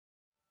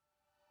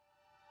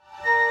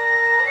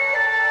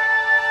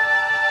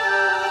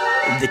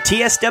The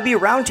TSW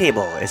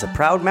Roundtable is a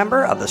proud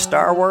member of the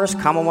Star Wars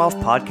Commonwealth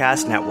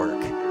Podcast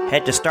Network.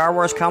 Head to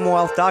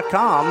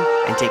StarWarsCommonwealth.com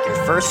and take your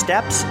first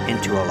steps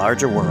into a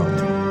larger world.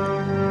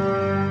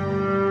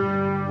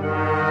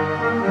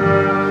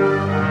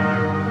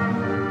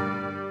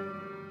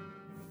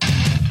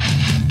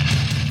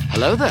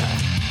 Hello there.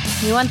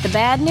 You want the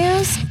bad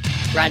news?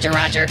 Roger,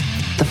 roger.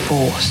 The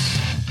Force.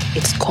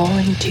 It's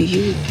calling to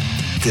you.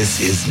 This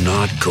is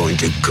not going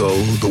to go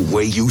the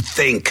way you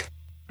think.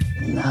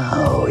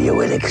 Now you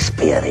will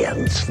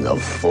experience the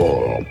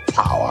full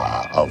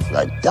power of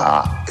the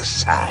dark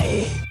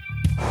side.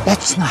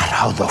 That's not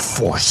how the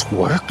Force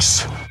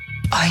works.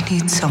 I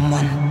need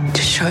someone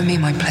to show me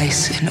my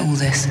place in all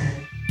this.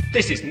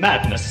 This is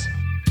madness.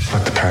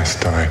 Let the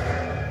past die.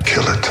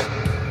 Kill it.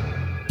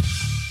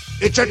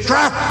 It's a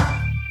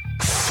trap!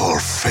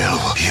 Fulfill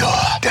your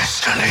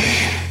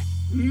destiny.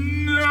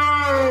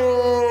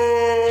 No!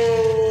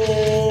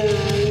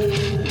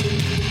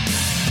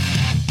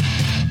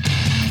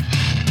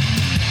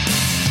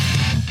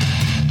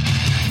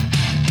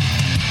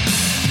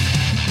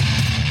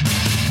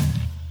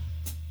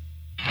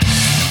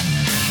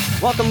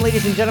 Welcome,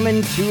 ladies and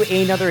gentlemen,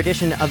 to another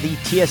edition of the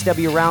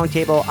TSW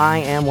Roundtable. I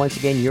am, once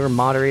again, your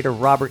moderator,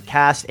 Robert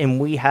Cast, and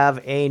we have,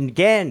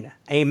 again,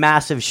 a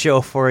massive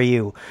show for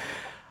you.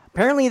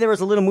 Apparently, there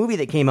was a little movie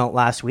that came out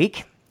last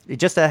week.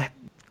 Just a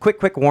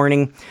quick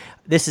warning.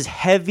 This is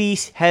heavy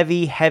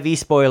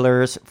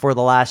spoilers for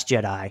The Last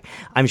Jedi.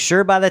 I'm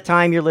sure by the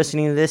time you're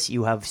listening to this,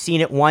 you have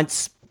seen it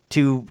once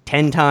to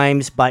 10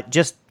 times, but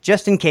just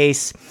in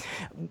case,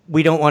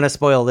 we don't want to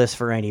spoil this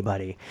for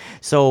anybody.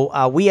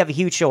 So we have a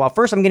huge show.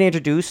 First, I'm going to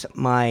introduce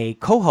my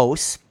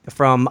co-hosts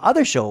from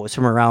other shows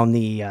from around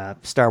the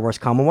Star Wars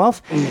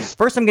Commonwealth.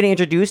 First, I'm going to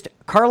introduce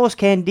Carlos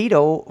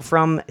Candido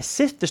from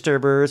Sith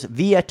Disturbers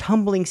via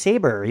Tumbling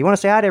Saber. You want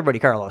to say hi to everybody,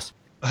 Carlos?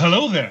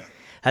 Hello there.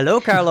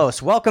 Hello,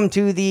 Carlos. Welcome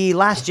to the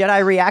Last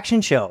Jedi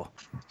reaction show.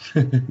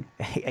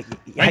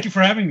 Thank you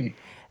for having me.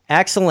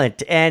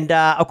 Excellent. And,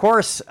 of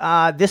course,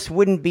 this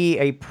wouldn't be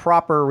a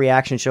proper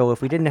reaction show if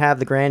we didn't have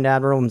the Grand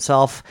Admiral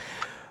himself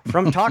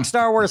from Talk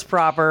Star Wars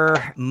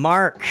proper,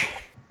 Mark.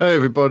 Hey,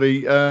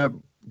 everybody.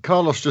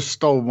 Carlos just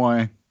stole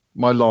my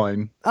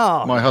line.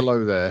 Oh. My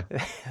hello there.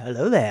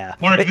 Hello there.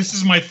 Mark, this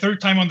is my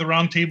third time on the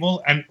round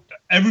table, and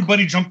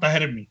everybody jumped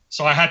ahead of me,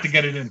 so I had to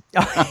get it in.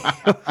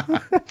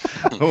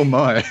 Oh,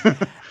 my.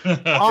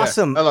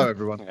 Awesome. Yeah. Hello,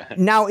 everyone.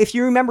 Now, if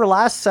you remember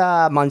last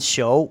month's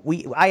show,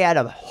 I had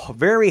a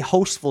very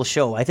hostful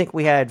show. I think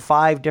we had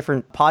 5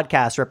 different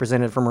podcasts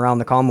represented from around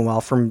the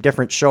Commonwealth, from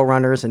different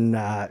showrunners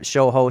and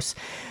show hosts.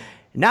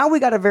 Now we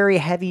got a very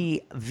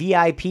heavy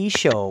VIP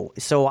show,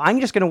 so I'm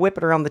just going to whip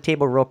it around the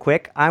table real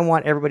quick. I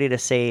want everybody to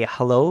say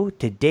hello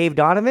to Dave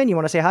Donovan. You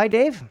want to say hi,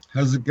 Dave?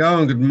 How's it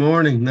going? Good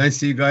morning.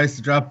 Nice of you guys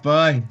to drop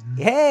by.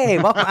 Hey,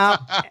 welcome out.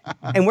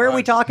 And where are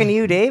we talking to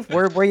you, Dave?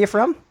 Where are you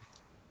from?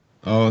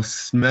 Oh,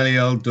 smelly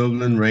old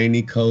Dublin,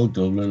 rainy, cold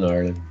Dublin,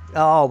 Ireland.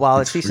 Oh, well,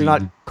 at least it's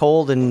not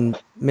cold and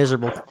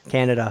miserable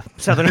Canada.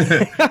 Southern.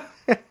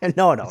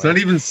 No. It's not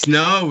even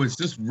snow. It's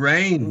just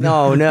rain.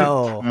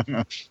 No.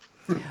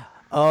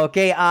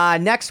 Okay,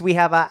 next we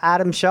have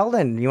Adam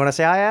Sheldon. You want to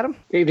say hi, Adam?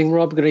 Good evening,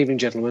 Rob. Good evening,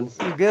 gentlemen.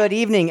 Good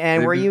evening.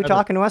 And where are you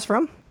talking to us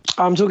from?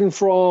 I'm talking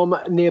from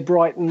near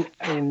Brighton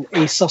in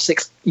East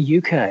Sussex,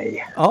 UK.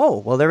 Oh,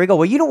 well, there we go.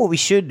 Well, you know what we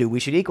should do? We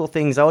should equal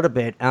things out a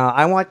bit.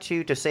 I want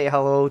you to say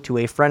hello to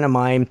a friend of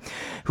mine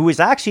who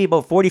is actually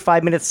about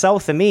 45 minutes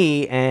south of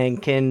me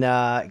and can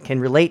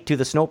relate to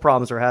the snow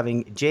problems we're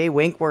having. Jay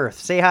Winkworth.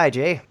 Say hi,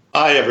 Jay.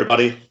 Hi,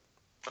 everybody.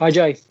 Hi,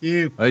 Jay.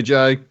 Hey,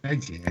 Jay. Hey,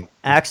 Jay.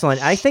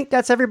 Excellent. I think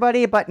that's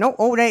everybody, but no,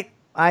 Nate.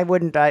 I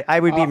wouldn't. I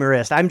would be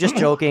embarrassed. I'm just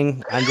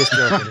joking. I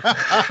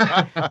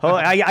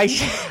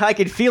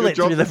could feel it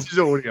through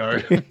the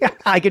audio.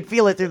 I could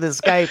feel it through the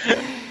Skype.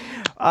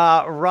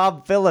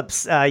 Rob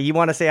Phillips, you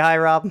want to say hi,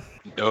 Rob?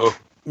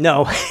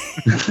 No.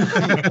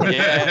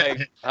 Yeah.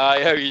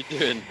 Hi. How are you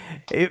doing?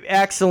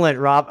 Excellent,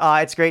 Rob.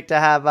 It's great to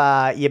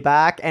have you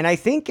back, and I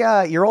think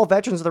you're all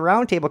veterans of the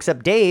roundtable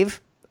except Dave.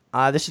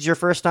 This is your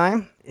first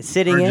time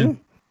sitting in.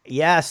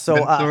 Yeah. So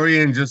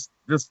Dorian just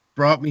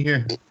brought me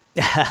here.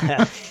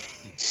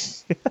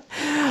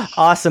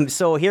 Awesome.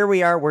 So here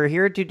we are. We're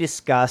here to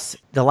discuss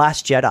The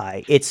Last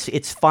Jedi.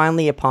 It's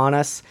finally upon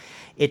us.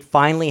 It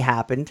finally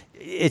happened.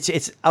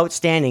 It's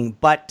outstanding.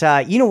 But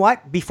you know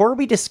what? Before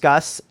we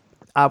discuss,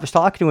 I was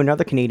talking to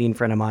another Canadian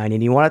friend of mine,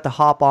 and he wanted to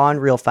hop on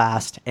real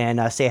fast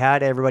and say hi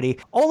to everybody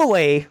all the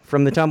way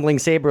from the Tumbling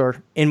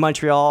Saber in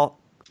Montreal.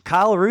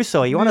 Kyle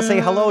Russo, you want to say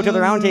hello to the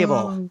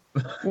roundtable?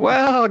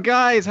 Well,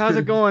 guys, how's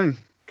it going?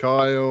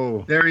 Kyle.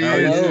 There he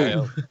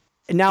is.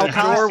 Now, the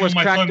door was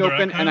cracked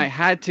open, and I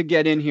had to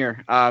get in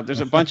here.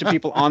 There's a bunch of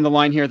people on the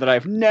line here that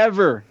I've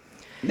never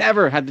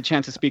had the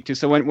chance to speak to.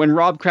 So when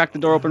Rob cracked the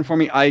door open for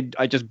me, I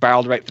just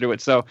barreled right through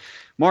it. So,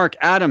 Mark,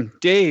 Adam,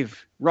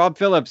 Dave, Rob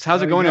Phillips,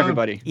 how's it going,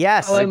 everybody?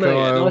 Yes. Hello,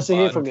 mate. Nice to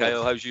hear from you.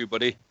 Kyle, how's you,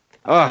 buddy?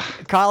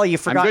 Kyle, you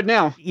forgot. I'm good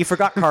now. You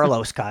forgot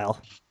Carlos,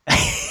 Kyle.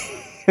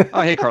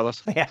 Oh, hey,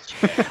 Carlos. Yeah.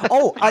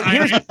 Oh,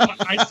 here's.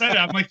 I said it.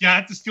 I'm like, you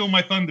had to steal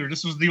my thunder.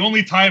 This was the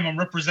only time I'm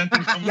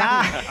representing someone.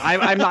 Yeah.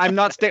 I'm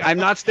not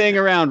staying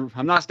around.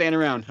 I'm not staying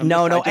around. I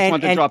just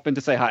wanted to drop in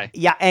to say hi.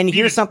 Yeah, and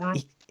here's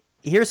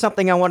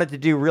something I wanted to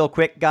do real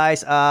quick,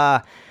 guys.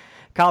 Kyle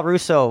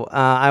Russo,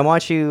 I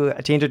want you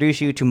to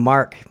introduce you to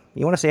Mark.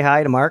 You want to say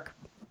hi to Mark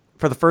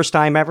for the first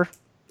time ever?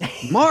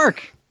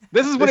 Mark,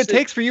 this is what it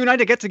takes for you and I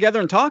to get together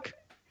and talk?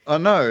 I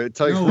know, it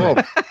takes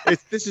Rob.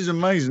 This is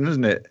amazing,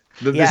 isn't it?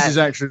 This is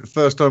actually the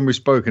first time we've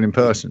spoken in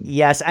person.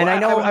 Yes, and I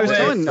know I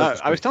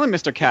was telling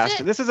Mr. Cast,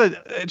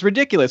 it's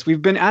ridiculous.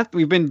 We've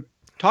been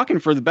talking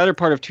for the better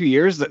part of 2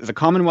 years. The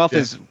Commonwealth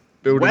is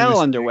well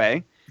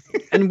underway,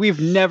 and we've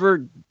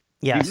never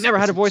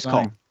had a voice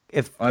call.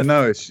 I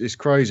know it's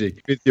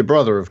crazy. It's your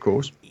brother, of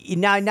course.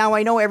 Now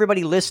I know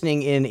everybody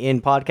listening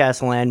in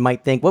podcast land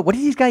might think, what are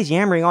these guys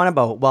yammering on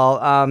about? Well,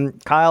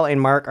 Kyle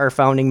and Mark are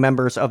founding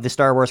members of the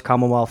Star Wars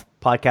Commonwealth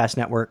Podcast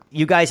Network.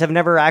 You guys have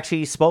never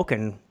actually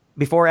spoken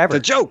before ever.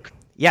 It's a joke.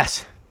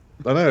 Yes.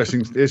 I know.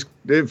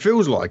 It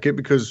feels like it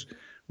because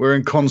we're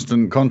in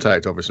constant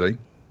contact, obviously.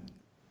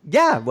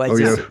 Yeah. Well,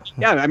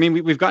 yeah. I mean,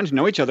 we've gotten to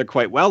know each other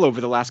quite well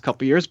over the last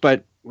couple of years,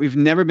 but we've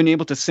never been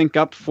able to sync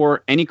up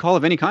for any call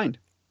of any kind.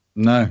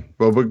 No.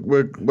 Well,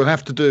 we'll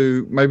have to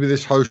do maybe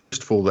this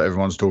hostful that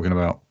everyone's talking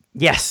about.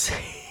 Yes.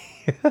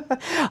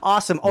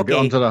 Awesome. Okay. We'll get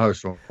on to the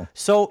hostful.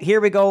 So here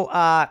we go.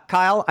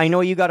 Kyle, I know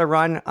you got to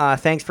run.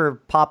 Thanks for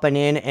popping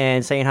in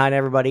and saying hi to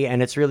everybody.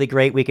 And it's really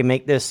great. We can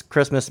make this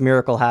Christmas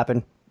miracle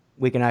happen.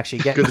 We can actually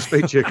get... Good to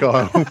speak to you,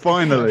 Kyle.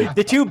 Finally.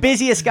 The two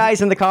busiest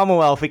guys in the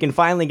Commonwealth, we can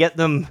finally get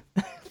them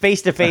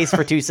face-to-face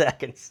for 2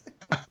 seconds.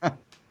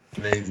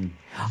 Amazing.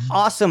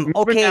 Awesome.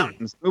 Okay.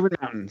 Moving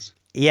mountains.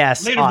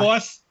 Yes. Later,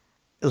 boss.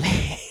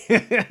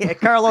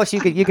 Carlos, you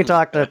can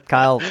talk to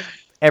Kyle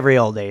every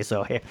old day.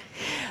 So,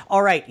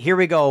 all right, here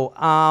we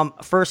go.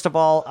 First of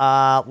all,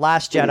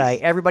 Last Jedi.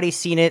 Everybody's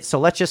seen it, so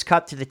let's just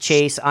cut to the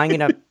chase. I'm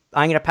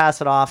gonna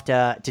pass it off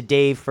to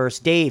Dave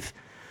first. Dave,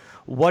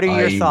 what are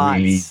your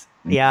thoughts?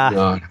 Really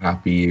not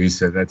happy you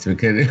said that to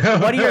me.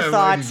 What are your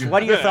thoughts?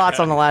 What are your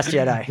thoughts on The Last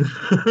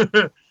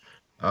Jedi?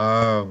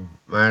 Oh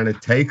man,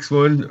 it takes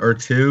one or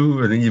two.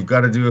 I think you've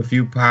got to do a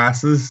few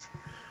passes.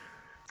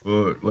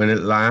 But when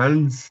it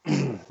lands,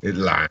 it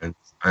lands.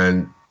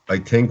 And I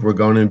think we're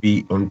going to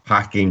be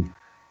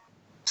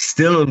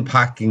still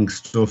unpacking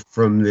stuff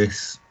from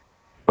this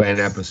when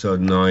episode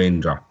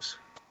 9 drops.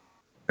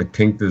 I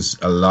think there's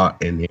a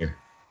lot in here.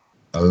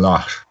 A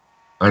lot.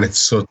 And it's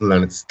subtle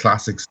and it's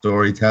classic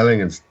storytelling.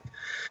 It's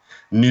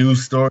new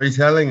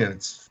storytelling and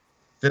it's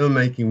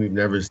filmmaking we've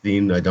never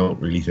seen, I don't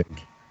really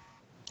think.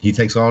 He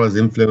takes all his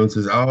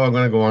influences. Oh, I'm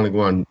going to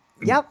go on.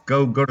 Yep.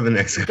 Go to the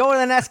next guy. Go to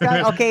the next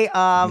guy. Okay.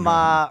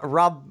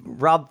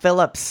 Rob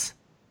Phillips.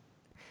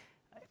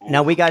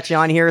 Now we got you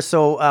on here.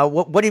 So,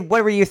 what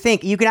were you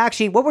think? You can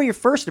actually. What were your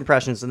first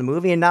impressions of the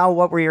movie, and now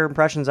what were your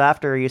impressions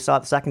after you saw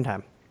it the second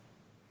time?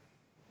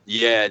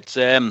 Yeah, it's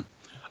the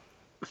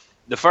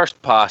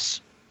first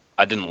pass.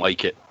 I didn't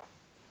like it,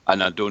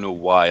 and I don't know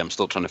why. I'm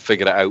still trying to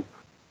figure it out.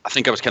 I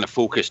think I was kind of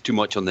focused too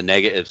much on the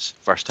negatives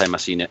first time I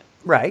seen it.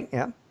 Right.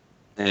 Yeah.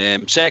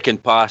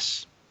 Second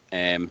pass.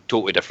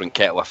 Totally different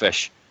kettle of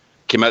fish.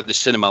 Came out the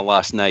cinema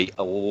last night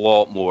a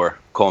lot more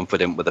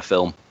confident with the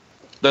film.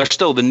 The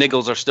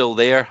niggles are still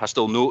there. I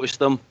still notice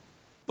them,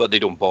 but they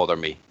don't bother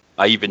me.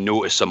 I even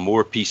notice some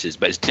more pieces,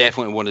 but it's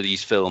definitely one of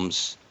these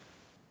films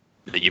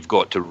that you've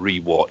got to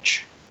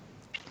rewatch.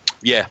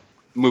 Yeah,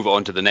 move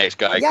on to the next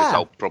guy because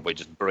I'll probably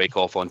just break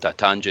off onto a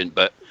tangent,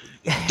 but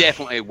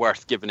definitely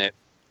worth giving it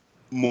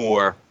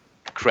more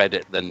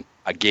credit than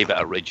I gave it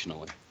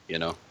originally. You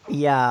know?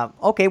 Yeah.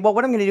 Okay. Well,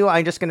 what I'm going to do,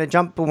 I'm just going to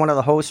jump to one of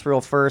the hosts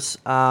real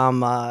first.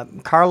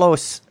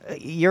 Carlos,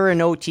 you're an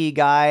OT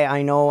guy.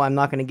 I know I'm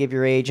not going to give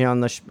your age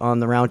on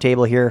the round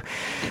table here,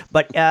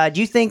 but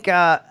do you think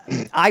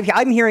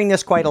I'm hearing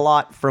this quite a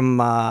lot from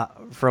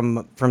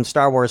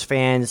Star Wars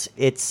fans?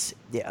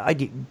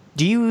 Do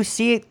you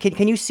see it?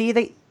 Can you see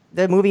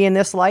the movie in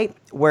this light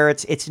where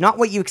it's not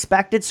what you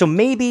expected? So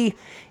maybe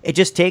it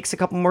just takes a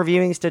couple more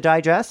viewings to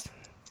digest.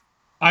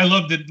 I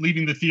loved it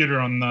leaving the theater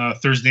on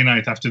Thursday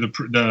night after the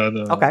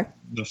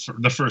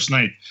first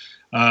night.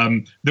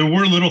 There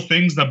were little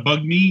things that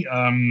bugged me,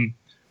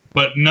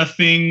 but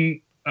nothing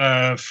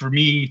for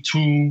me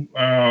to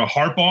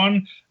harp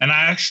on. And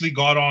I actually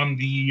got on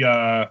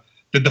the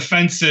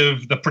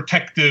defensive, the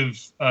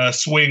protective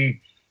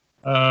swing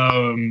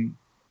for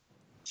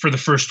the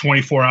first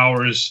 24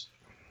 hours.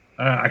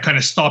 I kind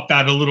of stopped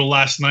that a little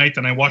last night,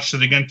 and I watched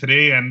it again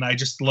today, and I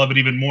just love it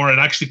even more. It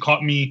actually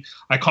caught me.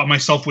 I caught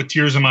myself with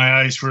tears in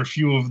my eyes for a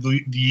few of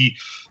the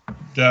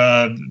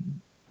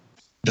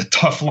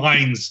tough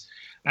lines,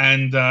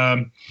 and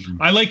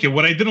I like it.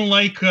 What I didn't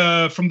like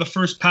from the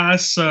first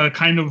pass,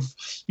 kind of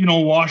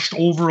washed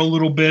over a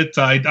little bit.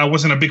 I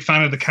wasn't a big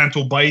fan of the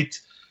Canto Bight,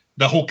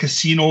 the whole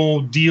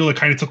casino deal. It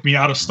kind of took me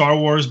out of Star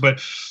Wars,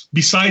 but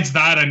besides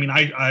that, I mean,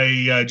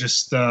 I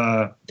just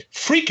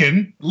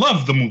freaking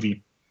love the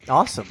movie.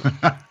 Awesome.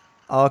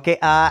 Okay,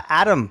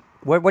 Adam,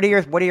 what are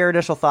your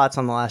initial thoughts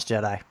on The Last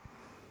Jedi?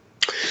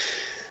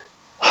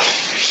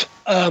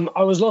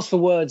 I was lost for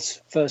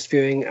words first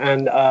viewing,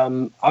 and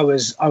I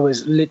was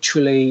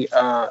literally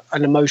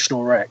an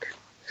emotional wreck.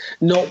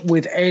 Not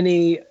with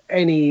any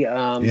hatred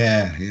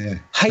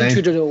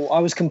at all. I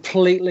was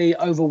completely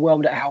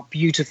overwhelmed at how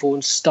beautiful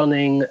and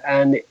stunning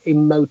and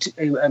emotive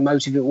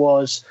it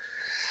was.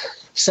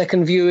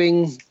 Second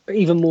viewing,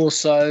 even more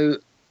so.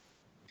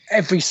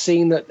 Every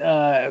scene that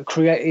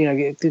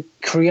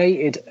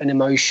created an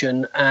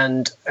emotion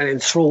and an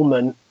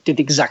enthrallment did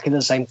exactly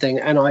the same thing.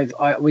 And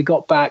we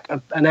got back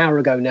an hour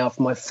ago now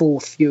for my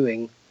fourth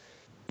viewing.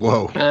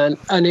 Whoa!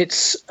 And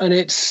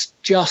it's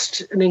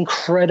just an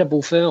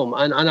incredible film.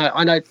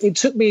 And it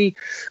took me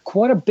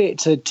quite a bit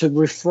to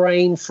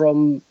refrain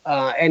from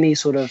any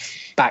sort of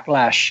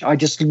backlash. I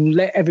just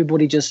let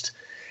everybody just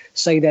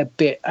say their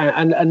bit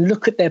and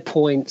look at their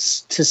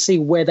points to see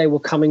where they were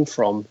coming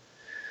from.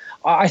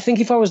 I think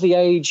if I was the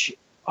age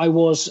I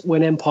was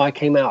when Empire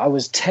came out, I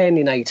was 10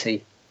 in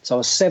 80, so I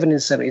was 7 in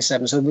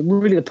 77. So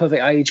really the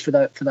perfect age for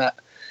that.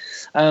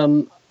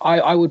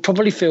 I would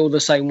probably feel the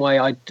same way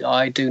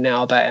I do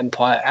now about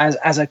Empire.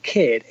 As a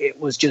kid, it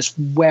was just,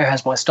 where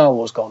has my Star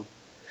Wars gone?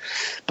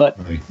 But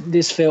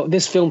this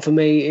film for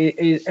me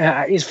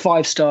is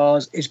 5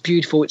 stars. It's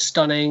beautiful. It's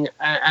stunning,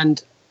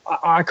 and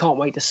I can't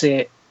wait to see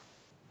it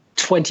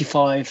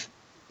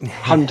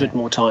 2,500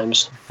 more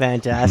times.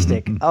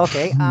 Fantastic.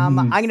 Okay,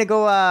 I'm going to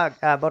go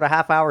about a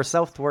half hour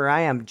south to where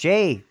I am.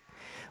 Jay,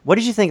 what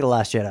did you think of The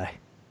Last Jedi?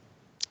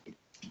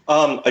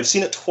 I've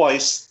seen it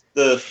twice.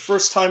 The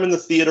first time in the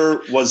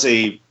theater was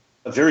a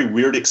very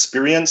weird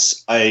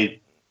experience.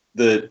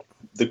 The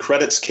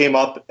credits came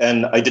up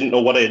and I didn't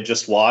know what I had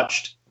just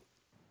watched.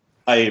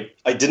 I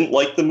didn't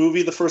like the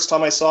movie the first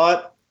time I saw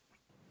it,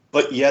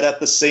 but yet at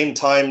the same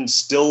time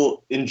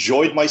still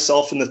enjoyed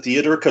myself in the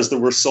theater because there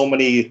were so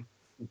many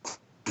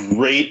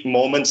great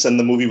moments and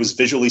the movie was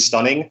visually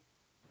stunning.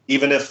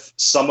 Even if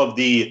some of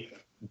the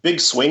big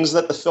swings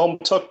that the film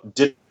took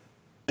didn't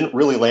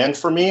really land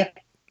for me.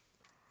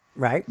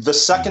 Right. The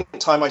second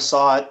time I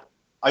saw it,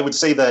 I would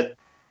say that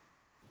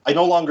I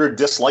no longer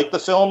dislike the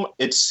film.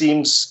 It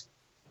seems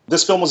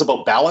this film was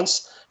about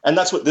balance, and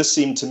that's what this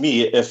seemed to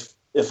me. If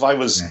I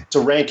was to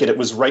rank it, it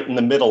was right in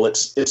the middle.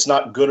 It's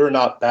not good or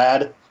not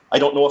bad. I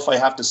don't know if I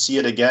have to see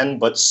it again,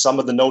 but some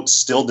of the notes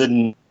still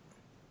didn't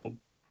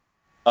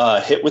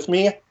hit with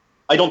me.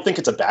 I don't think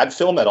it's a bad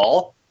film at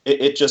all.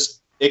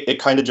 It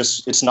kind of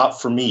just, it's not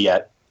for me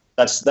yet.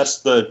 That's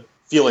the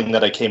feeling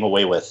that I came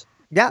away with.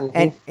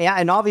 Yeah,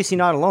 and obviously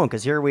not alone,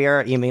 because here we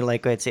are. You mean,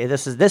 like, I'd say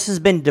this has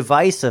been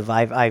divisive.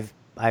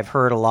 I've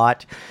heard a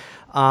lot.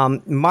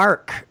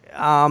 Mark,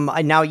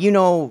 now you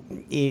know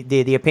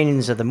the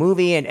opinions of the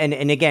movie,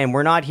 and again,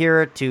 we're not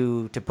here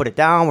to put it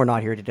down. We're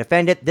not here to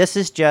defend it. This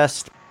is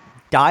just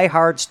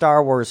diehard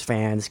Star Wars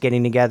fans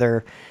getting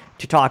together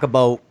to talk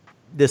about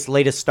this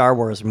latest Star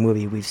Wars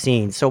movie we've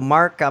seen. So,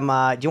 Mark, do you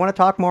want to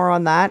talk more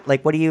on that?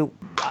 Like, what do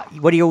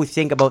you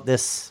think about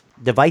this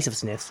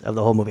divisiveness of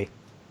the whole movie?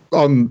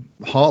 I'm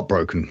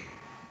heartbroken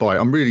by it.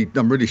 I'm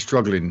really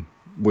struggling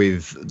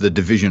with the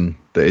division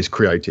that is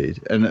created,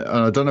 and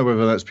I don't know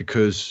whether that's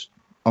because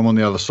I'm on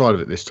the other side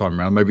of it this time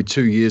around. Maybe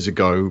 2 years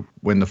ago,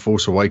 when The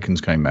Force Awakens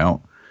came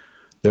out,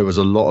 there was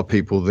a lot of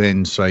people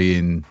then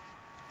saying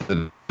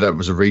that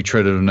was a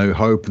retread of A New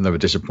Hope, and they were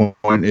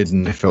disappointed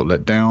and they felt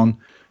let down.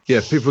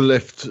 Yeah, people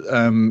left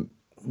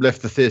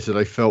the theatre.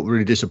 They felt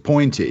really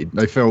disappointed.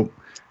 They felt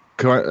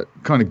kind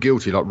of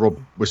guilty, like Rob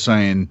was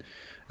saying.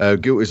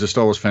 Guilty as a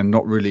Star Wars fan,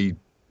 not really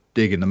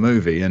digging the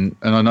movie. And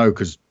I know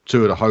because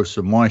 2 of the hosts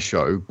of my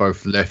show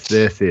both left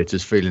their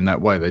theatres feeling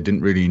that way. They didn't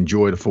really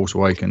enjoy The Force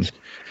Awakens.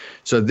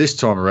 So this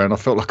time around, I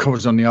felt like I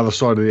was on the other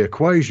side of the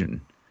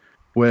equation,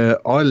 where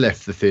I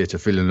left the theatre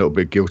feeling a little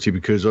bit guilty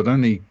because I'd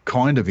only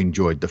kind of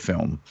enjoyed the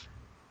film.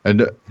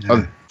 And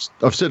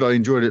I've said I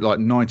enjoyed it like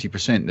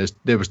 90%.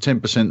 There was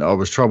 10% that I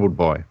was troubled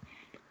by.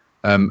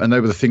 And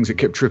they were the things that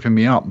kept tripping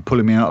me up and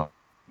pulling me out.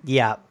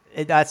 Yeah.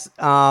 That's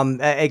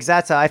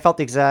exactly. I felt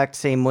the exact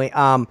same way.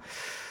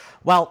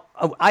 Well,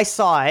 I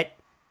saw it.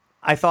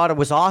 I thought it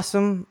was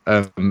awesome.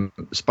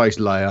 Space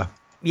Leia.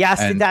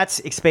 Yes, that's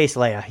Space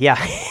Leia. Yeah.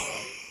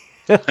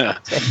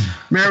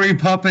 Mary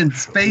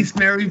Poppins, Space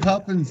Mary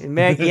Poppins.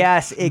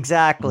 Yes,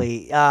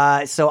 exactly.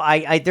 So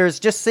I there's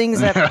just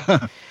things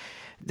that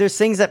there's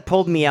things that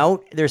pulled me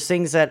out. There's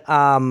things that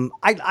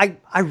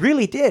I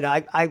really did.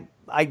 I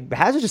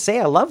hazard to say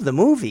I love the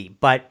movie,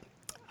 but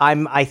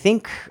I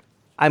think.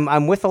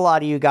 I'm with a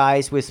lot of you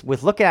guys with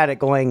looking at it,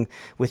 going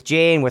with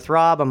Jay and with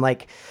Rob. I'm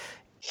like,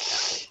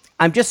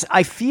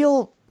 I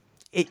feel,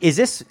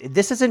 this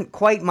isn't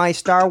quite my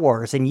Star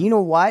Wars. And you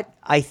know what?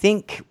 I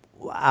think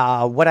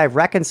what I've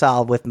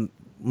reconciled with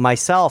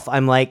myself,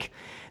 I'm like,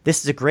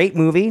 this is a great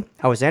movie.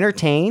 I was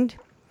entertained,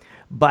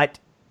 but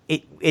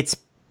it's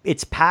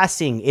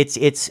passing.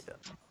 It's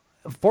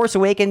Force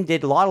Awakens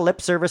did a lot of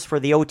lip service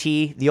for the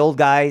OT, the old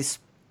guys,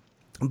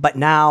 but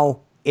now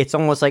it's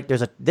almost like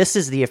this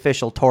is the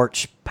official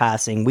torch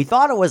passing. We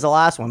thought it was the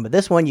last one, but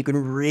this one you can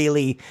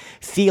really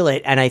feel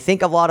it. And I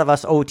think a lot of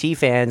us OT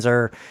fans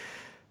are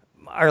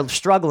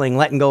struggling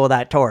letting go of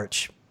that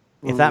torch.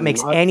 If that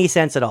makes any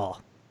sense at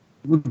all.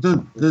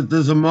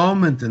 There's a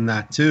moment in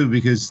that too,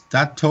 because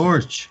that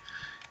torch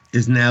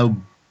is now,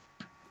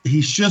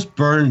 he's just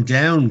burned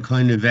down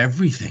kind of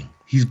everything.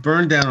 He's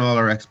burned down all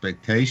our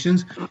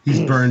expectations. He's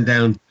burned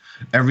down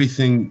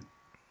everything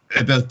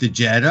about the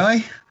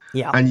Jedi.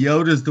 Yeah. And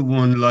Yoda's the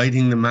one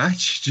lighting the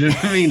match. Do you know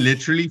what I mean?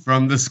 Literally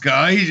from the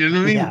sky. Do you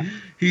know what I mean? Yeah.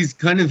 He's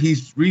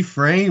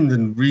reframed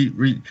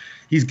and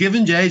he's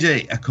given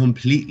JJ a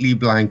completely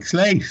blank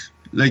slate.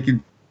 Like,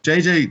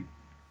 JJ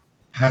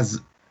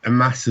has a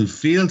massive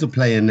field to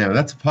play in now.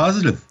 That's a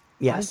positive.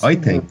 Yes. I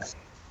think.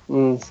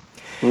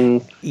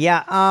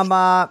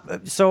 Yeah.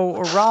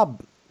 So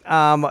Rob,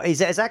 is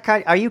that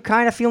kind? Are you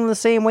kind of feeling the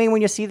same way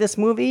when you see this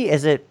movie?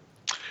 Is it?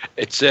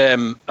 It's I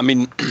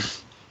mean,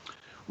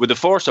 with The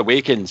Force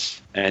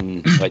Awakens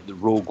and like the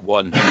Rogue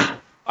One,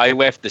 I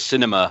left the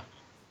cinema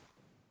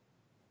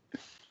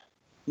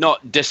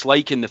not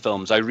disliking the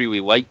films. I really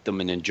liked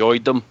them and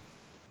enjoyed them,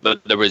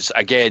 but there was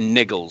again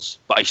niggles.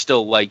 But I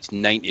still liked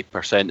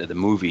 90% of the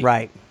movie.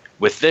 Right.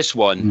 With this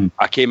one,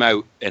 I came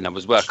out and I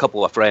was with a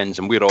couple of friends,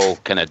 and we're all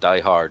kind of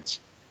diehards,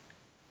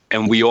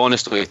 and we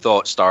honestly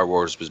thought Star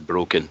Wars was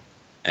broken.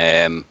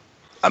 I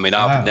mean,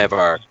 I've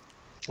never.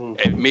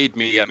 It made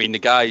me. I mean, the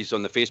guys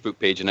on the Facebook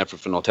page and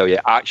everything will tell you.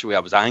 Actually, I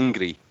was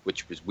angry,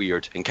 which was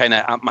weird, and kind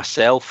of at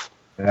myself.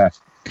 Yeah.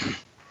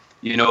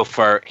 You know,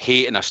 for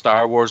hating a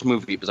Star Wars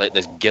movie, it was like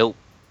this guilt.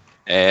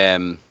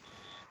 And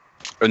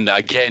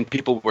again,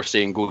 people were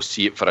saying go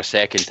see it for a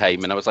second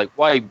time, and I was like,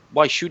 why?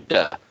 Why should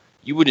I?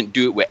 You wouldn't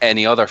do it with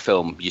any other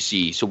film you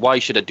see, so why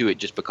should I do it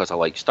just because I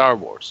like Star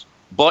Wars?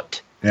 But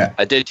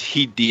I did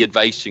heed the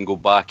advice and go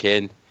back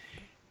in.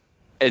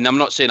 And I'm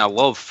not saying I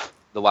love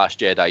The Last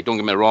Jedi, don't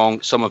get me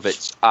wrong, some of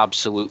it's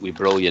absolutely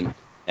brilliant,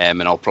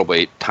 and I'll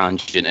probably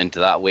tangent into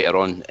that later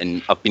on.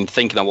 And I've been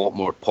thinking a lot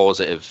more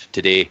positive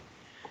today.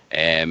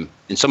 And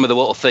some of the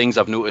little things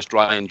I've noticed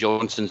Rian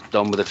Johnson's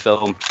done with the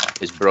film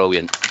is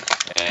brilliant.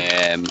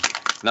 And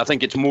I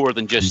think it's more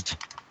than just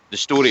the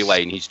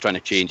storyline he's trying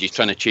to change. He's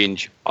trying to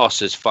change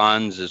us as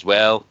fans as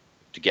well,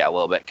 to get a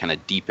little bit kind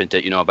of deep into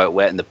it, you know, about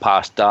letting the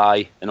past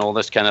die and all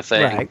this kind of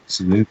thing. Right.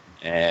 Absolutely.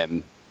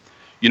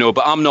 You know,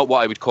 but I'm not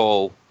what I would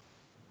call.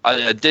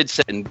 I did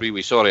sit and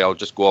really, sorry, I'll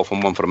just go off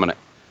on one for a minute.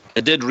 I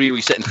did really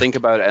sit and think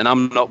about it, and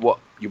I'm not what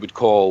you would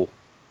call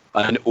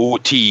an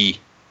OG.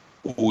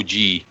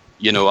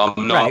 You know,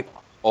 I'm not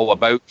all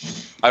about.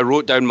 I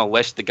wrote down my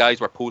list. The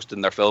guys were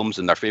posting their films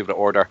in their favourite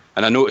order,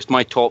 and I noticed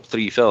my top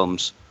 3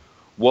 films.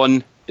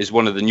 One is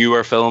one of the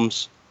newer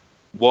films,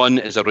 one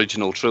is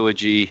original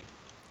trilogy,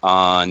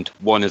 and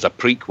one is a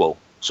prequel.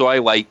 So I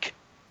like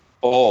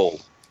all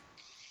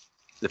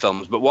the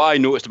films. But what I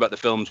noticed about the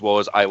films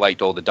was I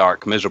liked all the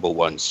dark, miserable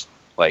ones,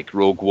 like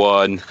Rogue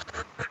One,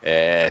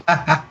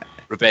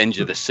 Revenge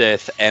of the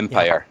Sith,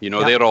 Empire. You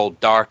know, they're all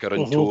darker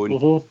in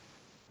tone.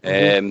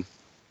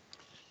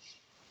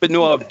 But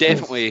no, I've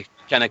definitely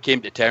kind of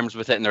came to terms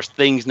with it, and there's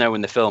things now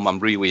in the film I'm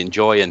really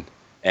enjoying.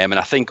 And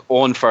I think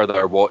on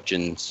further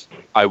watchings,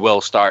 I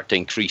will start to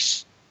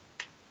increase,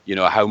 you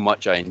know, how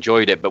much I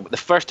enjoyed it. But the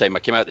first time I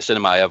came out of the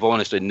cinema, I've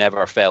honestly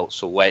never felt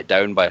so let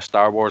down by a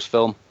Star Wars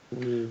film.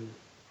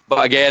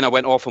 But again, I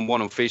went off on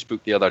one on Facebook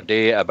the other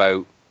day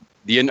about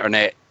the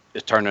internet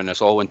is turning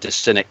us all into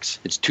cynics.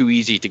 It's too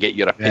easy to get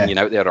your opinion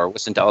out there or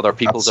listen to other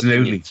people's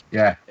opinions.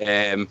 Yeah.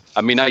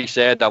 I mean, I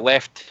said I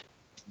left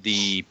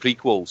the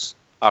prequels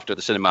after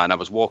the cinema and I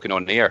was walking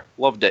on air.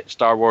 Loved it.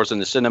 Star Wars in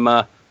the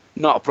cinema,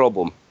 not a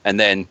problem. And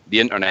then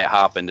the internet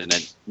happened, and then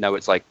now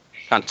it's like,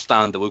 can't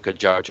stand the look of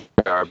Jar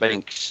Jar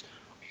Binks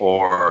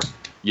or,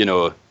 you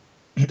know,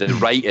 the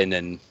writing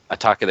and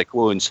Attack of the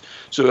Clones.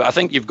 So I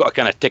think you've got to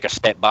kind of take a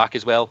step back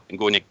as well and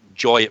go and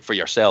enjoy it for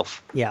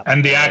yourself. Yeah.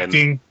 And the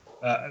acting,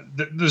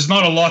 there's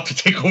not a lot to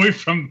take away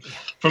from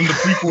the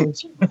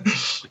prequels.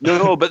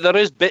 No, but there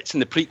is bits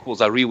in the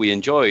prequels I really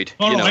enjoyed.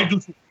 Oh, you know? I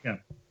do. Yeah.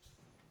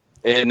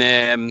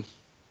 And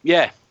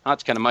yeah,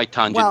 that's kind of my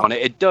tangent on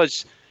it. It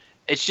does.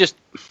 It's just,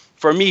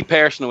 for me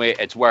personally,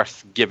 it's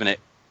worth giving it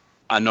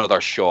another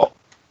shot.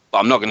 But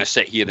I'm not going to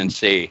sit here and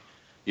say,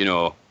 you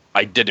know,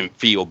 I didn't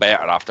feel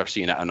better after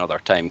seeing it another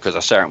time, because I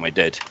certainly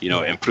did. You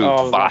know, it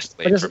improved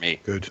vastly for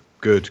me.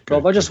 Good.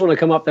 Rob, I just want to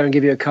come up there and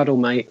give you a cuddle,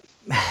 mate.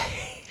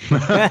 Yeah,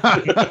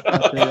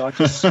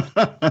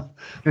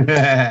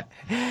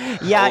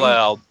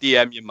 I'll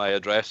DM you my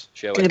address,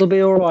 shall I? It'll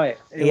be all right.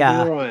 It'll be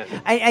all right.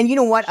 And you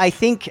know what? I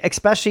think,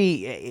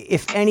 especially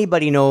if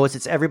anybody knows,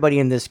 it's everybody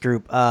in this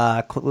group,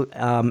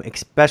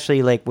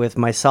 especially like with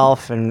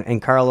myself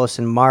and Carlos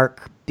and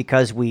Mark,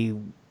 because we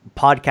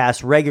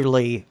podcast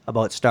regularly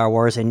about Star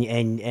Wars, and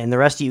the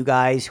rest of you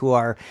guys who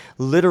are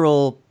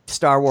literal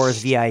Star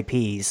Wars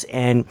VIPs,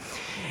 and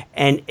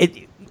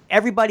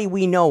everybody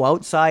we know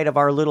outside of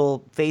our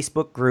little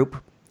Facebook group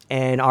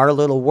and our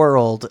little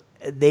world,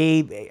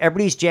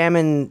 everybody's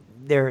jamming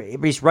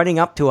everybody's running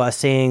up to us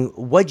saying,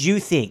 what'd you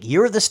think?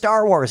 You're the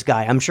Star Wars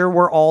guy. I'm sure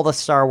we're all the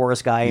Star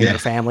Wars guy in our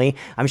family.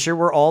 I'm sure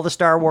we're all the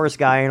Star Wars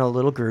guy in our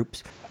little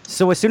groups.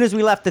 So as soon as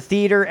we left the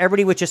theater,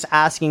 everybody was just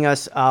asking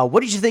us,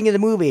 what did you think of the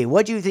movie?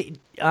 What did you think?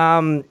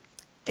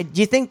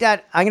 Do you think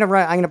that I'm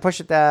gonna push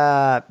it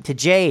to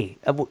Jay?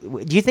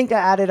 Do you think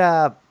that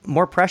added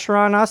more pressure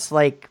on us?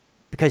 Like,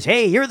 because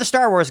hey, you're the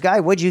Star Wars guy.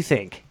 What'd you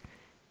think?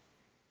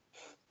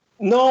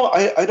 No,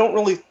 I don't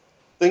really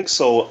think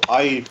so.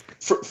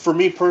 For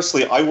me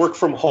personally, I work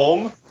from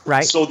home,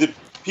 right? So the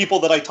people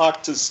that I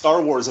talk to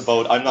Star Wars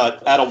about, I'm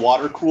not at a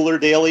water cooler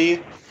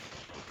daily,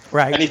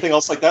 right? Anything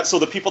else like that. So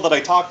the people that I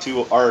talk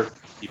to are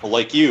people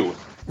like you,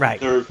 right?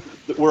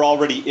 We're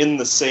already in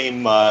the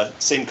same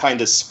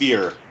kind of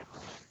sphere.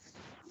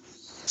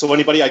 So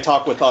anybody I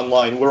talk with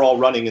online, we're all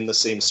running in the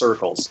same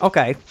circles.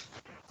 Okay.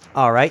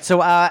 All right.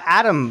 So,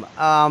 Adam,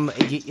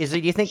 do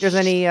you think there's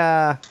any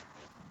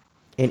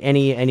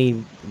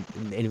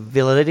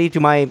validity to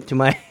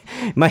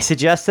my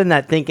suggestion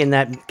that thinking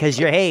that because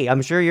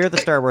I'm sure you're the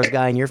Star Wars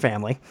guy in your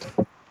family.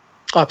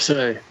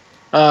 Absolutely.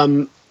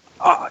 I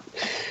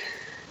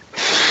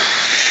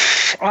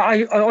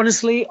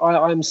honestly,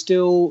 I'm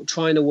still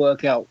trying to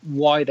work out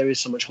why there is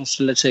so much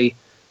hostility.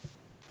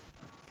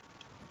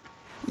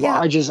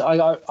 Yeah,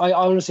 I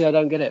honestly, I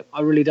don't get it.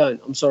 I really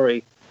don't. I'm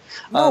sorry.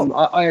 No.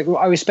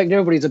 I respect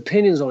everybody's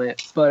opinions on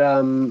it, but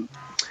I'm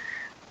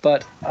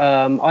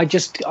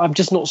just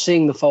not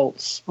seeing the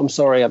faults. I'm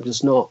sorry, I'm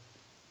just not.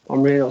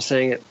 I'm really not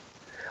seeing it.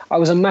 I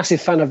was a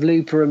massive fan of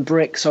Looper and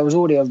Brick, so I was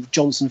already a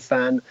Johnson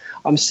fan.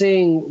 I'm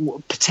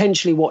seeing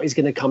potentially what is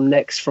going to come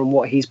next from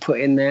what he's put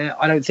in there.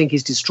 I don't think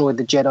he's destroyed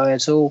the Jedi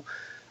at all.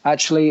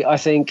 Actually, I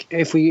think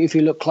if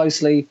you look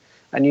closely,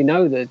 and we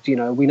know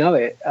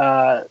it,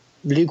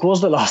 Luke was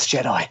the last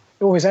Jedi.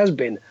 It always has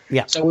been.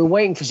 Yeah. So we're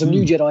waiting for some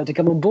new Jedi to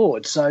come on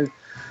board. So,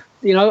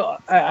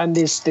 and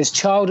this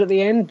child at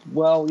the end,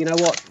 well, you know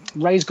what?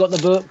 Rey's got the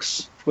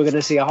books. We're going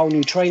to see a whole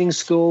new training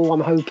school, I'm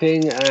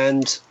hoping,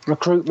 and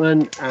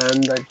recruitment,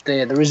 and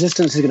the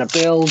resistance is going to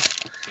build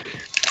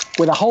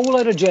with a whole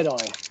load of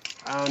Jedi.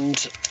 And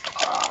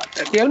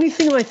the only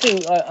thing I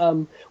think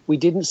we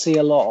didn't see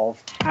a lot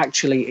of,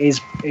 actually,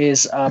 is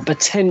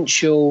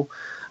potential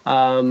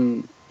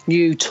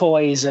new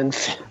toys and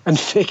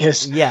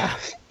figures. Yeah.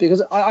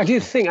 Because I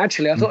did think,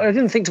 actually, I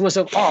didn't think to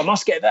myself, I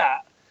must get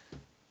that.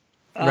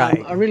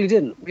 Right. I really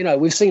didn't.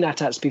 We've seen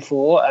AT-ATs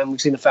before, and we've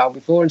seen the Falcon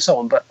before, and so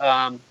on. But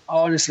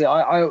honestly,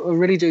 I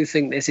really do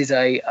think this is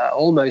a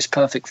almost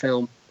perfect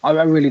film. I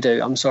really do.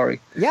 I'm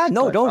sorry. Yeah,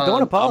 no, but,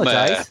 don't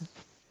apologize.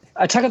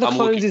 Attack of the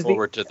Clones is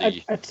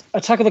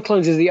Attack of the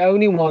Clones is the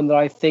only one that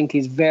I think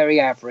is very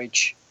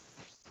average.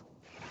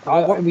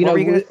 What were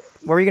you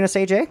going to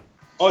say, Jay?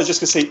 I was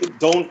just going to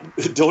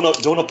say,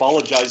 don't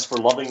apologize for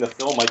loving the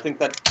film. I think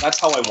that's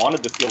how I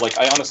wanted to feel. Like,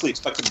 I honestly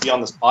expected to be on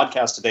this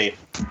podcast today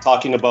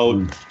talking about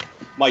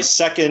my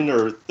second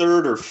or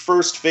third or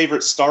first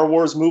favorite Star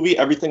Wars movie.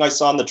 Everything I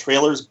saw in the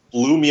trailers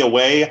blew me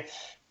away.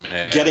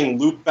 Yeah. Getting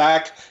Luke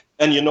back.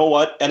 And you know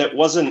what? And it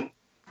wasn't,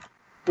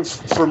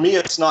 for me,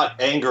 it's not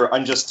anger.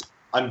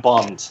 I'm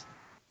bummed.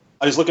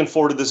 I was looking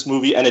forward to this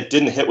movie and it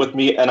didn't hit with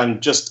me. And I'm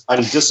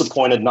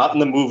disappointed, not in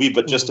the movie,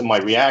 but just in my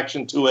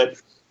reaction to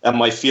it and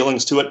my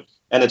feelings to it.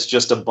 And it's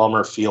just a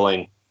bummer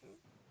feeling.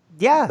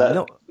 Yeah.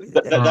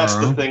 That's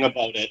the thing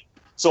about it.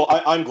 So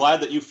I'm glad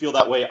that you feel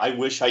that way. I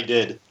wish I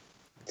did.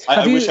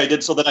 I wish I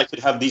did so that I could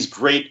have these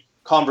great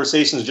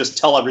conversations, just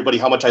tell everybody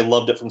how much I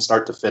loved it from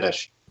start to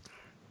finish.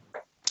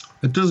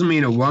 It doesn't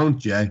mean it won't,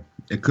 Jay.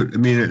 It could. I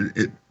mean,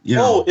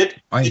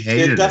 I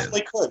hated it. It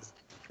definitely could.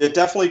 It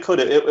definitely could.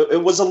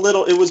 It was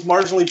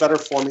marginally better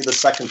for me the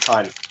second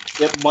time.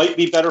 It might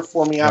be better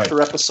for me after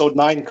episode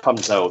 9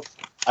 comes out.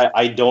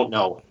 I don't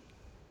know.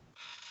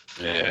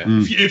 Yeah.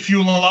 If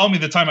you'll allow me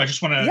the time, I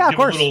just want to give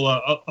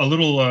a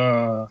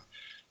little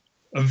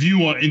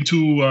view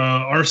into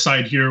our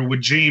side here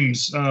with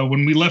James.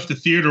 When we left the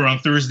theater on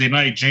Thursday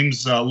night,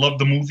 James loved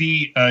the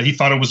movie. He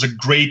thought it was a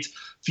great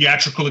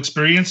theatrical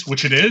experience,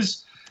 which it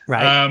is.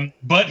 Right.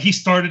 But he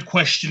started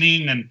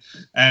questioning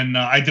and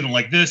I didn't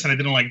like this and I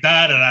didn't like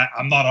that, and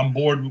I'm not on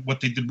board with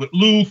what they did with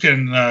Luke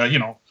and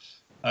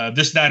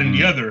this, that, and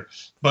the other.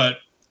 But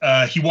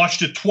he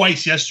watched it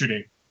twice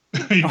yesterday.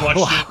 He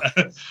watched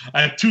it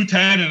at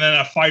 2:10 and then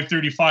at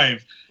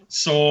 5:35.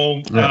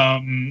 So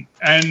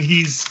and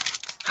he's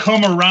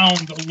come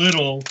around a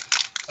little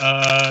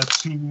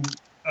to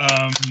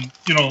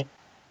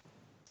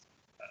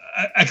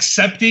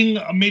accepting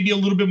maybe a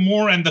little bit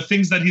more, and the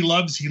things that he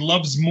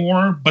loves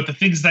more, but the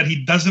things that he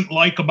doesn't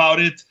like about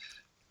it,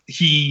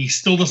 he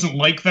still doesn't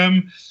like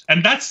them.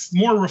 And that's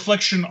more a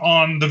reflection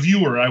on the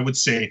viewer, I would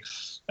say.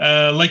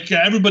 Like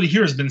everybody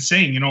here has been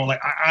saying, like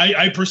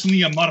I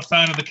personally am not a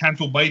fan of the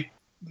Canto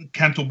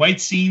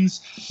Bite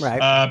scenes.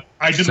 Right.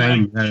 I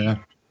didn't like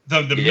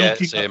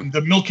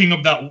the milking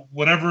of that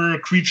whatever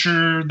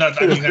creature that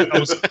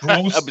was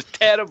gross. That was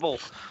terrible.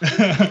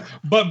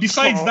 But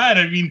besides that,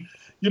 I mean,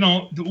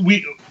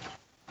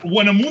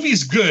 when a movie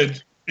is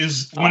good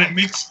is when it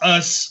makes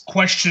us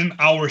question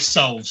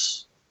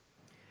ourselves,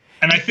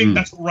 and I think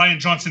that's what Rian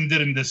Johnson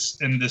did in this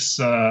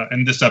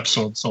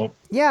episode. So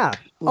yeah,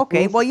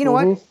 okay. Well, you know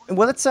what?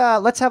 Well,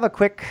 let's have a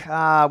quick.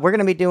 We're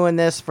gonna be doing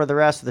this for the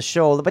rest of the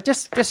show, but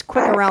just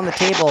quick around the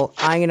table.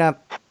 I'm gonna,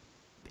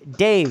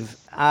 Dave.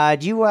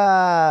 Do you?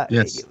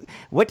 Yes.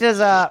 What does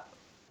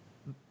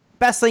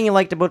best thing you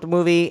liked about the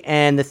movie,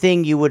 and the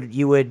thing you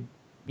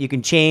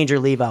can change or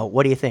leave out.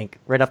 What do you think,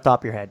 right off the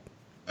top of your head?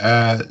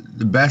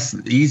 The best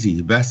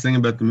thing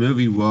about the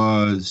movie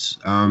was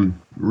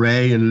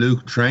Rey and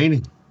Luke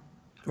training.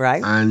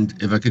 Right. And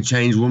if I could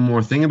change one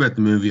more thing about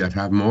the movie, I'd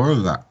have more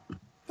of that.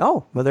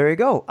 Oh, well, there you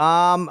go.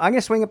 I'm going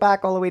to swing it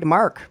back all the way to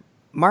Mark.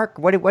 Mark,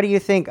 what do you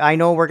think? I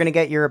know we're going to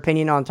get your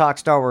opinion on Talk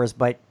Star Wars,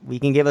 but we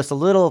can give us a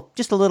little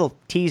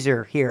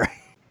teaser here.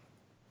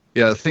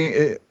 Yeah, I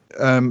think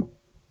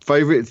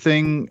favorite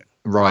thing,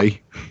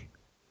 Rey.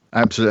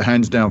 Absolute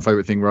hands down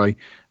favorite thing, Rey.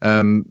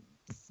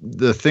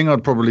 The thing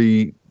I'd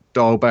probably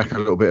dial back a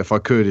little bit if I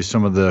could is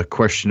some of the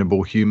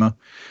questionable humor.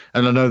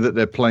 And I know that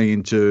they're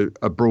playing to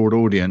a broad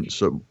audience.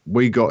 So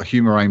we got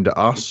humor aimed at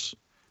us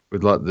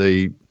with like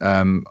the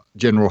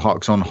General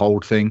Hux on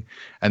hold thing.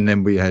 And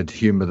then we had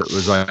humor that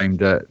was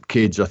aimed at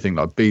kids, I think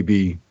like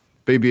BB,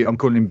 I'm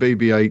calling him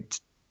BB-8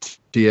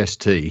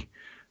 TST.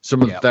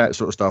 Some of that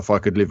sort of stuff I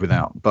could live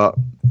without. But,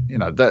 you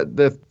know,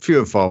 they're few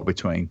and far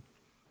between.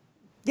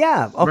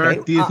 Yeah, okay.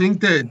 Mark, do you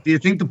think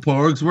the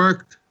Porgs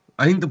worked?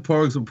 I think the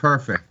Porgs were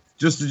perfect.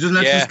 Let's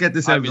just get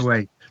this out of the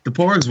way. The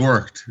Porgs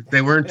worked.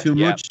 They weren't too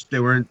much. They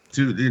weren't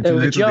too little.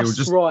 They were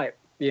just right.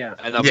 Yeah.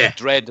 And I was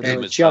dreading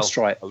them as just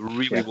well. right. I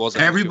really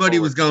wasn't. Everybody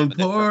was going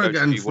Porg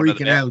and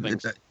freaking out.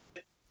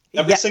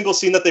 Every single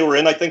scene that they were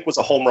in, I think, was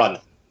a home run.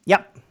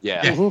 Yep.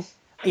 Yeah. Mm-hmm.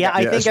 Yeah,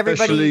 I think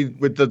especially everybody...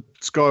 with the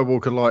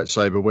Skywalker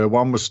lightsaber, where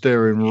one was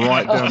staring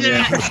right down the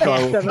end of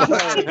Skywalker.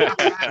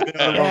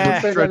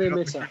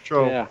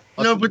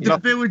 No, but the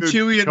bit with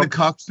Chewie in the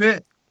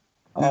cockpit.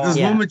 There's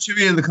one with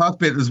Chewie in the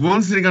cockpit. There's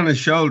one sitting on his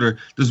shoulder.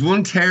 There's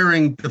one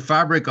tearing the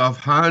fabric off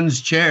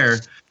Han's chair.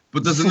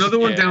 But there's another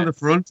one down the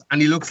front,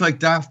 and he looks like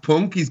Daft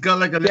Punk. He's got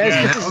like a little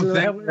metal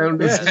thing around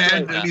his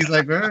head, and he's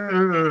like,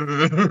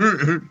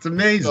 it's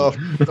amazing.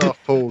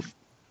 Daft Punk.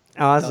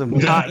 Awesome.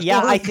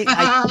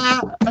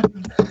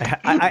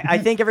 I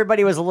think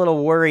everybody was a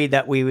little worried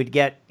that we would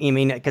get. I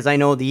mean, because I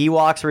know the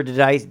Ewoks were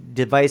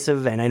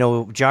divisive, and I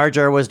know Jar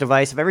Jar was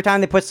divisive. Every time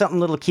they put something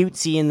a little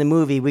cutesy in the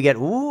movie, we get,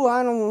 "Ooh,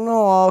 I don't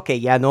know." Okay,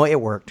 yeah, no, it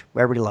worked.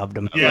 Everybody loved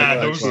them. Yeah,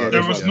 there was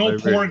no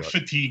Porg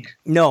fatigue.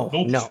 No.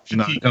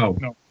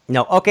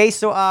 Okay,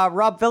 so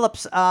Rob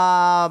Phillips,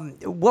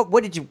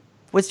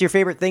 what's your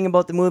favorite thing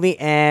about the movie,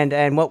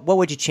 and what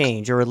would you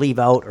change or leave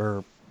out,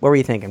 or what were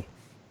you thinking?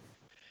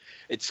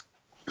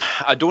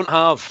 I don't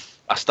have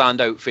a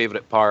standout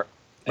favorite part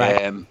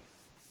as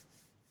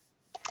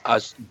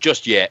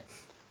just yet,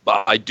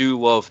 but I do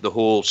love the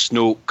whole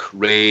Snoke,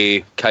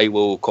 Rey,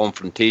 Kylo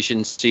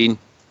confrontation scene.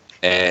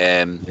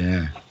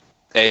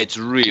 It's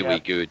really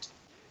good.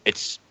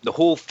 It's the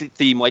whole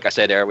theme, like I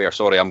said earlier.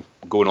 Sorry, I'm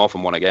going off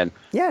on one again.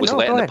 Was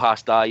letting the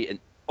past die, and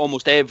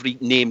almost every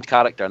named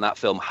character in that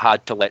film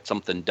had to let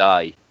something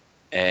die,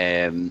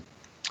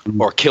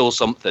 or kill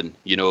something.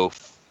 You know,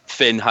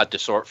 Finn had to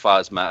sort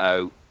Phasma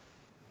out.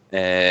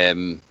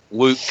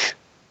 Luke,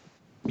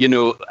 you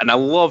know, and I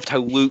loved how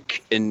Luke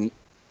and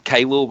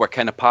Kylo were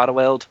kind of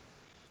paralleled.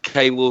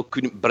 Kylo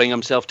couldn't bring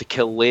himself to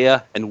kill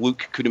Leia, and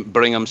Luke couldn't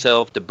bring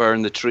himself to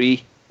burn the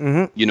tree.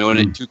 Mm-hmm. You know, and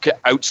it took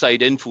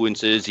outside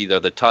influences, either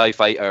the TIE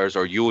fighters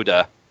or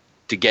Yoda,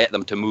 to get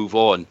them to move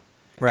on.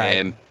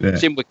 Right.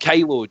 Same with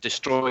Kylo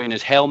destroying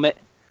his helmet.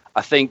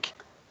 I think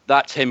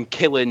that's him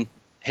killing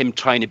him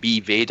trying to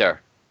be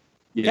Vader.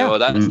 You know,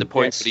 that's the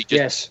point where he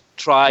just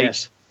tried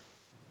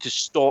to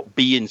stop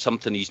being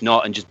something he's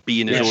not and just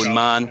being his own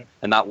man,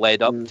 and that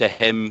led up to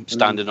him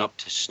standing up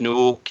to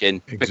Snoke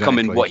and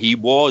becoming what he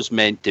was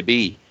meant to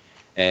be.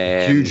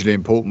 Hugely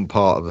important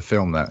part of the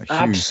film, that.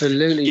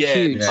 Absolutely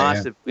huge.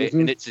 Massive.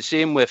 And it's the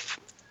same with,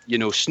 you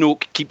know,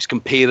 Snoke keeps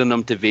comparing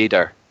him to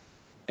Vader.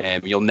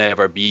 You'll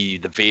never be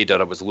the Vader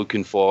I was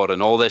looking for,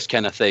 and all this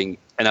kind of thing.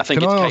 And I think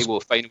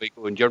Kylo finally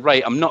going, you're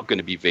right, I'm not going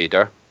to be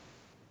Vader.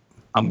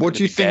 What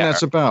do you think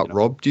that's about,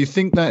 Rob? Do you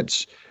think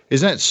is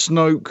that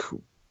Snoke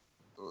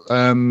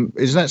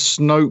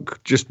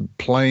just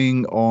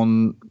playing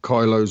on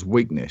Kylo's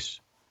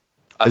weakness?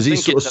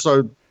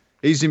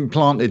 He's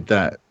implanted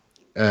that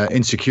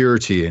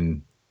insecurity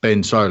in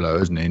Ben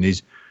Solo, isn't he? And he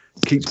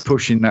keeps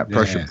pushing that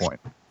pressure point.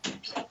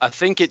 I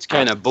think it's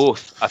kind of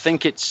both. I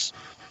think it's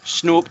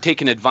Snoke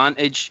taking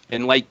advantage,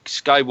 and like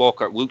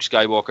Luke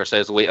Skywalker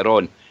says later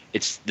on,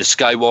 it's the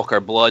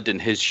Skywalker blood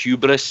and his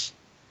hubris,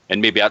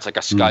 and maybe that's like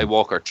a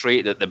Skywalker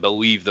trait that they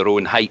believe their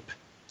own hype,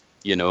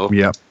 you know?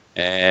 Yeah.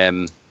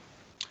 And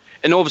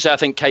obviously I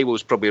think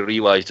Kylo's probably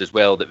realised as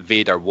well that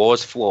Vader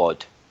was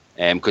flawed,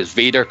 because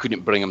Vader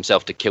couldn't bring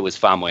himself to kill his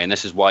family, and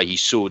this is why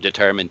he's so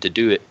determined to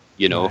do it,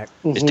 you know,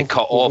 is to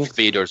cut off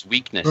Vader's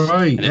weakness.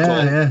 Right,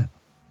 and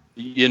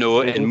you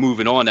know, and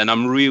moving on, and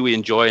I'm really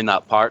enjoying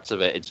that parts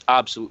of it. It's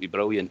absolutely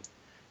brilliant.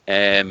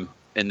 In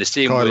the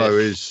same way, Kylo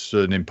is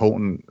a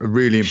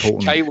really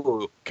important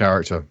Kylo,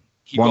 character.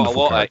 He got a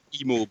lot of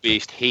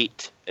emo-based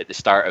hate at the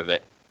start of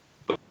it,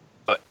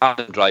 but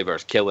Adam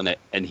Driver's killing it,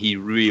 and he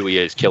really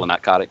is killing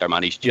that character,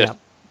 man. He's just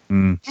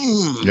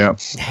Yeah.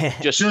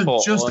 just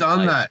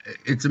on that,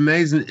 it's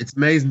amazing. It's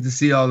amazing to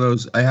see all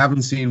those. I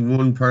haven't seen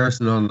one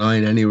person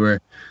online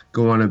anywhere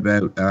go on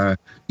about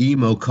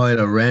emo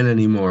Kylo Ren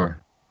anymore.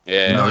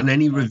 Yeah. Not in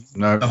any review.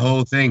 No. The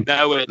whole thing.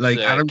 No, it's, like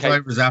Adam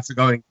Driver's after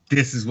going,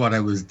 this is what I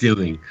was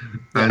doing,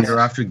 and they're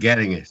after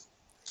getting it.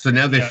 So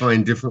now they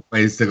find different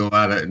ways to go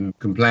at it and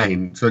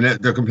complain. So now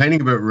they're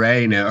complaining about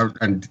Rey now,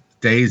 and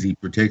Daisy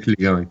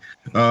particularly going,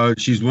 oh,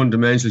 she's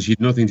one-dimensional, she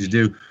had nothing to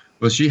do.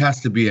 Well, she has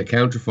to be a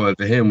counterfoil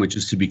to him, which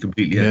is to be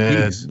completely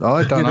at peace.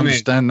 I don't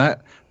understand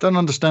that. Don't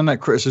understand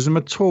that criticism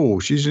at all.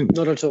 She's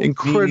not at all.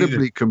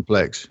 Incredibly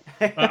complex.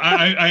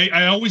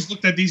 I always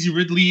looked at Daisy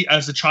Ridley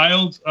as a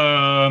child,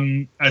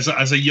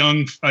 as a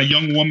young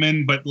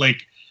woman, but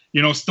like,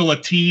 you know, still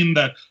a teen.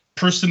 That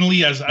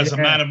personally, as a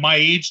man of my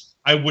age,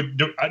 I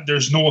would.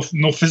 There's no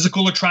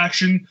physical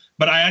attraction,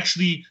 but I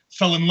actually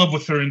fell in love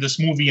with her in this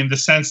movie in the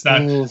sense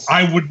that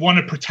I would want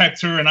to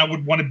protect her, and I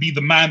would want to be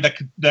the man that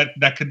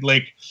could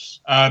like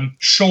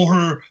show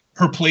her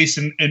place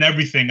in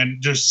everything,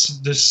 and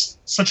there's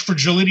such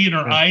fragility in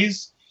her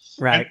eyes,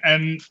 right?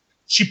 And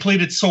she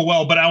played it so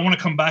well. But I want to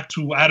come back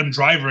to Adam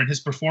Driver and his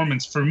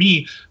performance. For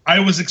me, I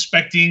was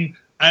expecting,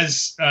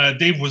 as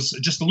Dave was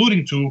just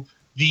alluding to,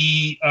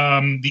 the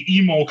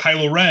emo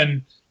Kylo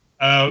Ren.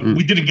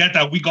 We didn't get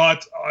that. We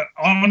got,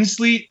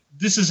 honestly,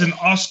 this is an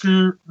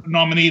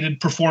Oscar-nominated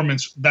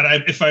performance that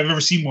if I've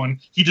ever seen one,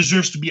 he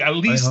deserves to be at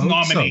least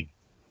nominated. So.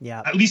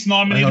 Yeah, at least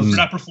nominated for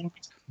that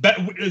performance.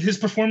 His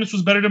performance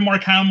was better than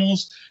Mark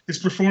Hamill's. His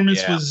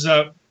performance was,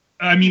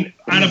 I mean,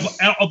 out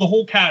of the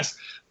whole cast,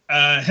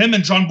 him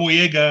and John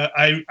Boyega,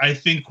 I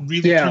think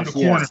really turned the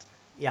corner.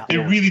 Yeah, they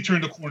really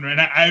turned the corner,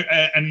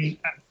 and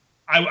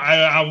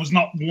I was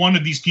not one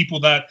of these people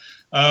that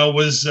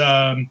was.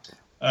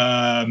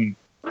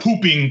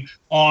 Pooping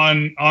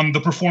on the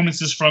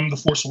performances from The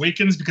Force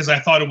Awakens, because I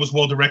thought it was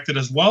well directed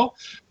as well,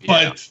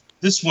 but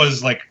this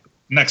was like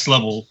next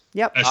level.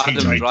 Yep,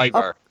 Adam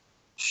Driver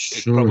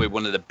is probably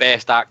one of the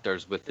best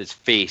actors with his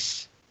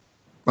face.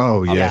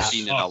 Oh yeah, I've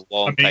seen in a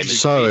long time.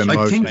 So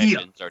emotional.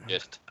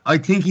 I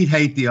think he'd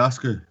hate the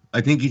Oscar.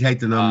 I think he'd hate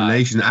the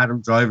nomination.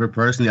 Adam Driver,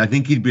 personally, I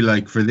think he'd be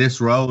like, for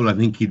this role, I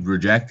think he'd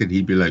reject it.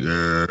 He'd be like,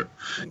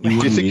 he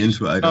wouldn't be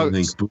into it. I don't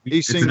think. But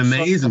it's an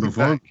amazing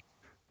performance.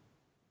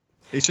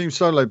 He seems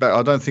so laid back.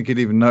 I don't think he'd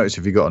even notice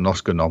if he got an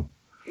Oscar nom.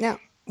 Yeah.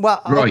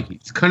 Well, right.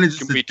 It's kind of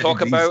just. Can we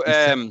talk about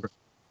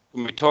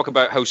when we talk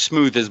about how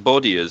smooth his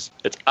body is?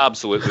 It's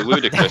absolutely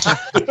ludicrous.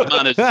 The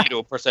man has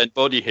 0%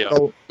 body hair.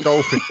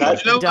 Dolphin.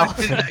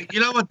 You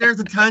know what? There's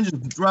a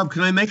tangent. Rob,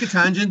 can I make a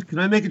tangent? Can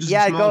I make it just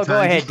a small tangent?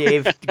 Go ahead,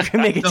 Dave.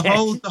 Make a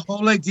tangent. The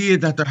whole idea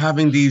that they're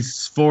having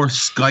these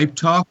Force Skype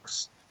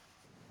talks,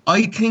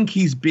 I think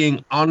he's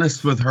being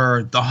honest with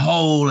her the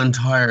whole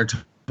entire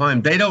time.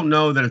 They don't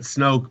know that it's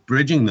Snoke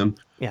bridging them.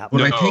 Yeah,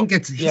 but I think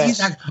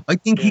I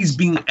think he's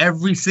being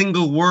every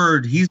single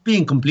word. He's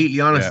being completely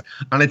honest,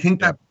 and I think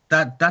that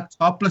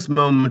topless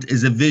moment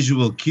is a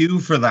visual cue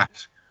for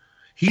that.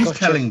 He's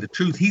telling the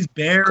truth. He's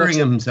bearing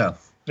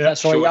himself.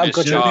 That's right. I've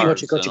got you.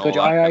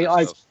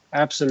 I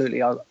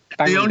absolutely.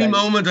 The only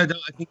moment I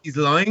think he's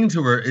lying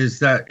to her is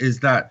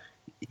that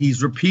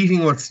he's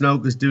repeating what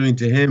Snoke is doing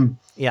to him.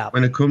 Yeah.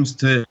 When it comes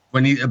to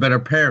about her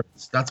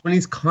parents, that's when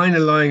he's kind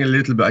of lying a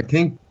little bit. I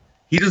think.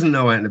 He doesn't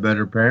know anything about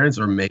her parents,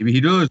 or maybe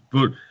he does,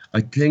 but I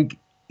think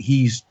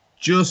he's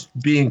just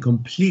being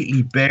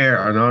completely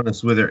bare and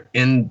honest with her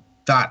in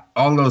that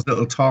all those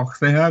little talks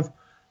they have.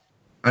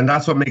 And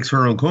that's what makes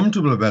her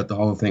uncomfortable about the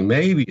whole thing,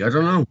 maybe. I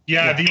don't know.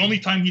 Yeah, the only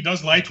time he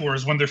does lie to her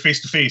is when they're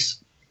face to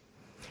face.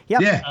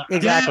 Yep. Yeah,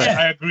 exactly.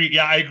 I agree.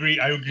 Yeah, I agree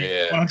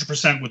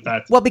 100% with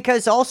that. Well,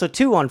 because also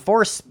too on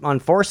Force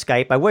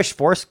Skype, I wish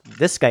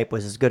this Skype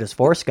was as good as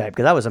Force Skype,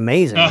 because that was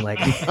amazing. Like,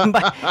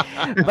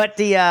 but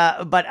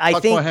I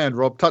think. Touch my hand,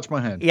 Rob. Touch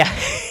my hand. Yeah.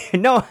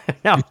 No.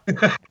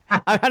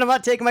 I'm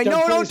not taking my.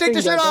 Don't take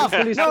the shirt off.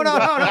 No.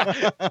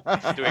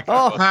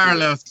 Oh,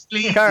 Carlos,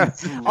 please.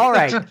 All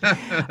right.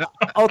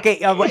 Okay.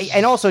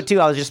 And also too,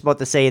 I was just about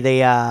to say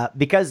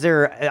because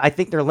I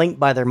think they're linked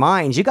by their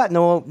minds. You got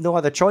no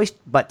other choice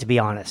but to be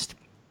honest.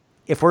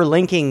 If we're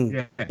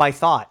linking by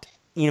thought,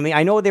 you know what I mean?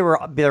 I know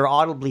they're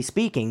audibly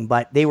speaking,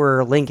 but they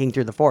were linking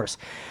through the Force.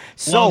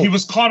 So he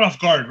was caught off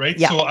guard, right?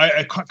 Yeah. So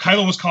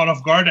Kylo was caught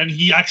off guard, and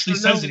he actually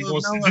says it. He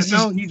goes,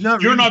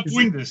 "You're not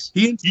doing this."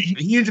 He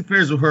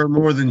interferes with her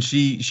more than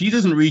she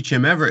doesn't reach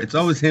him ever. It's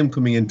always him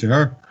coming into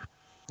her.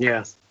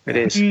 Yeah, it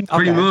is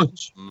pretty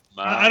much.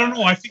 I don't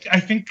know. I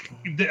think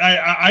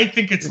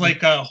it's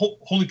like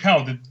holy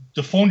cow!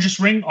 The phone just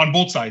ring on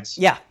both sides.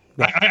 Yeah.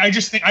 I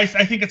just think I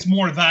think it's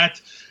more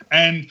that,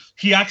 and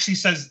he actually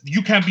says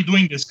you can't be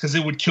doing this because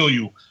it would kill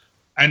you,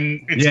 and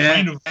it's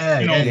kind of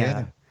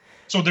Yeah.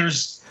 So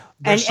there's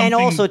and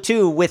also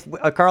too with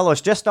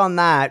Carlos, just on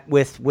that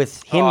with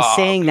him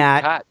saying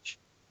that. Catch.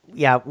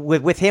 Yeah,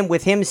 with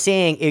him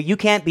saying you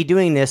can't be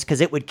doing this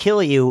because it would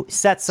kill you,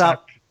 sets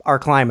up our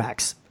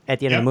climax at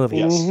the end of the movie.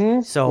 Yes.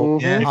 Mm-hmm. So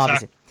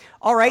obviously,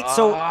 all right.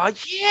 So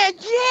yeah.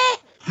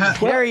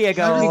 There you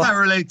go. How does that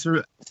relate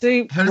to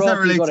See, how does Rob, that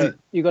relate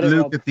you to got it,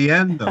 Luke Rob. at the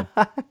end, though?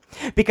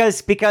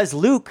 because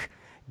Luke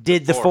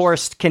did the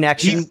forced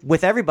connection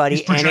with everybody,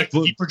 he projected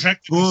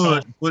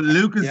but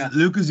Luke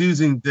is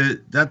using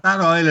that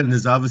island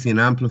is obviously an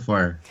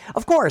amplifier.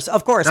 Of course.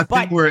 That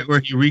but thing where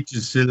he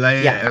reaches to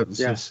lay Yeah. out.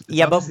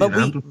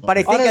 But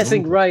I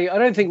think I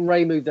don't think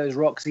Ray moved those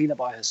rocks either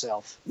by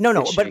herself.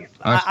 No, but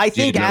I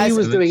think he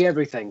was doing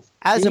everything.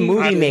 As a He movie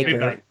was doing maker,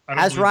 everything.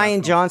 as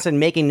Rian Johnson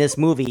making this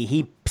movie,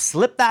 he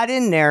slipped that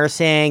in there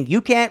saying,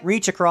 you can't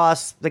reach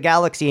across the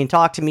galaxy and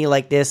talk to me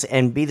like this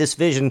and be this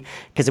vision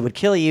because it would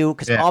kill you,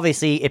 because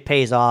obviously it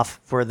pays off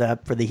for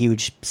the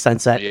huge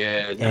sunset.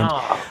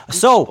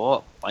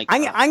 So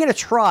I'm going to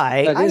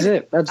try. That's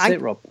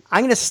it, Rob.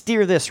 I'm going to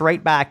steer this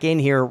right back in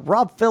here.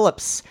 Rob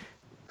Phillips,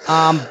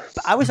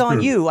 I was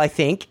on you, I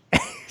think.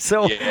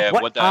 So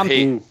what would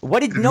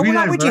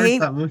you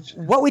hate?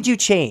 What would you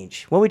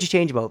change? What would you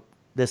change about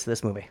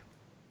this movie?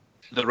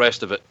 The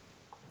rest of it.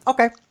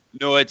 Okay.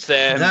 No, it's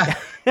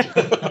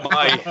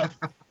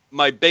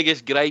my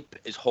biggest gripe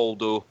is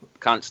Holdo.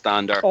 Can't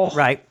stand her.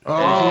 Right.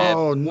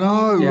 Oh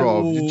no,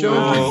 Rob! You're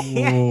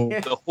joking.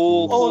 The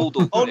whole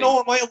Holdo. Oh no,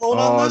 am I alone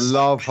on this? I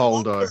love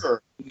Holdo.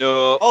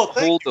 No,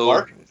 thank you,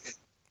 Mark.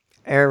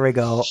 There we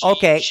go.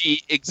 Okay.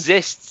 She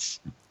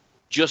exists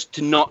just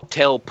to not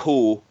tell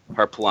Poe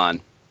her plan.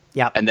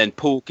 Yeah. And then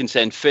Poe can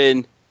send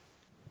Finn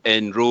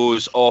and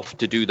Rose off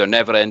to do their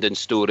never-ending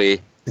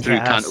story through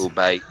Canto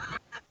Bight.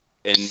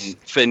 And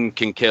Finn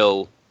can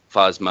kill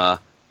Phasma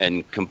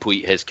and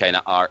complete his kind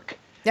of arc.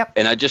 Yep.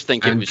 And I just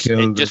think it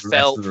just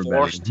felt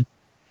forced.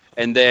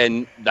 And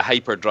then the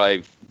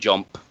hyperdrive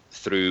jump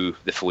through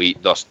the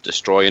fleet, thus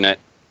destroying it.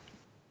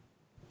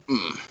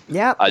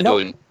 Yeah. I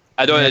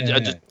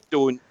just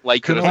don't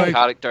like her as a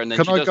character. And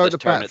then she does this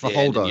turn at the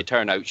end, and you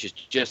turn out she's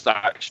just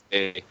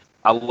actually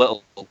a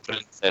little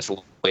princess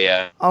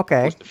Leia.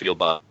 Okay. Supposed to feel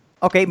bad.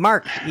 Okay,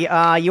 Mark, you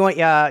want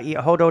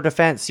Holdo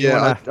defense?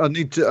 I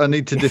need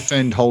to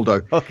defend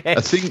Holdo. Okay.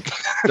 I think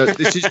that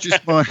this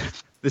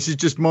is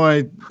just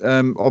my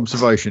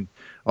observation.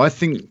 I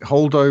think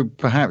Holdo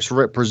perhaps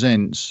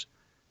represents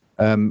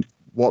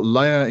what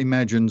Leia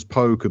imagines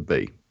Poe could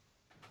be.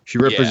 She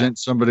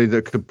represents somebody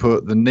that could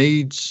put the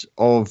needs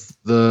of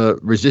the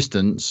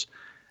Resistance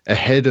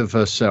ahead of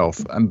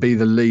herself and be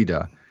the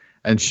leader.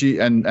 And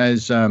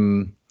as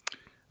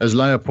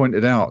Leia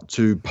pointed out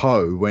to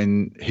Poe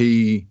when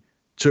he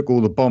took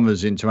all the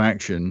bombers into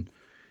action,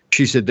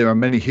 she said there are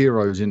many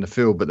heroes in the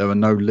field, but there were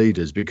no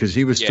leaders, because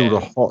he was still the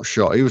hot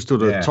shot. He was still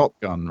the Top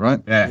Gun, right?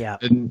 Yeah.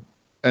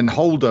 And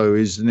Holdo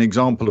is an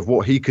example of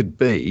what he could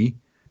be,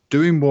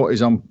 doing what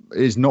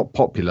is not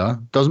popular,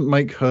 doesn't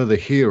make her the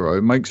hero,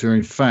 makes her,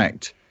 in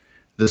fact,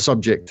 the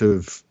subject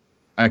of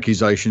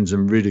accusations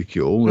and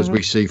ridicule, as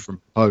we see from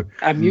Poe.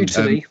 And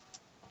mutiny.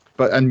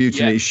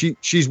 Mutiny. Yeah.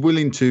 She's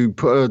willing to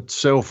put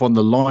herself on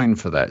the line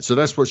for that. So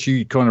that's what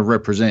she kind of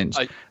represents.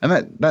 And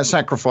that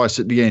sacrifice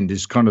at the end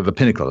is kind of the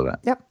pinnacle of that.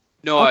 Yep.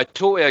 No, I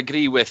totally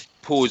agree with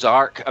Poe's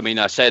arc. I mean,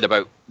 I said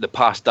about the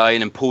past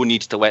dying, and Poe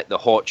needs to let the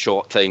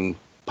hotshot thing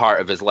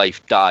part of his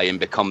life die and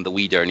become the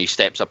leader. And he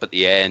steps up at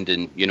the end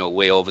and,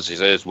 Leia obviously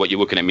says, what are you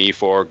looking at me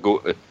for?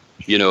 Go,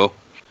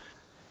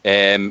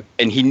 and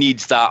he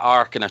needs that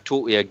arc, and I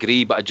totally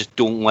agree, but I just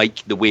don't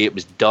like the way it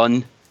was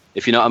done.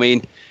 If you know what I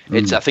mean,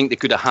 I think they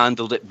could have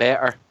handled it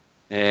better.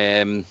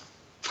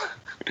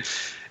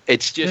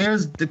 It's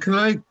just.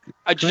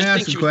 I just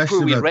think she was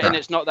poorly written.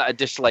 It's not that I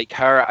dislike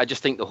her. I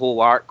just think the whole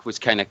arc was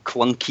kind of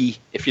clunky.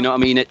 If you know what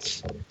I mean,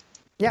 it's.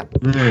 Yeah.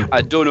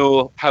 I don't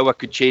know how I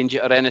could change it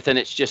or anything.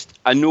 It's just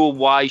I know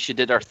why she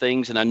did her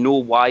things, and I know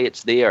why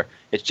it's there.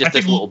 It's just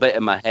this little bit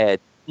in my head.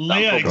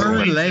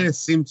 Leia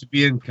seemed to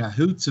be in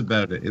cahoots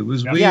about it. It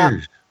was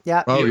weird.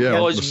 Yeah. Oh,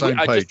 yeah. I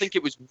just think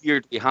it was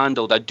weirdly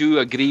handled. I do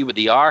agree with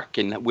the arc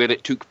and where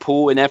it took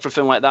Poe and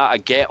everything like that. I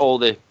get all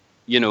the,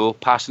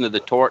 passing of the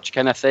torch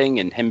kind of thing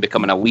and him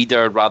becoming a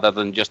leader rather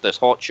than just this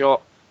hotshot.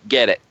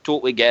 Get it.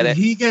 Totally get it.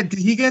 Did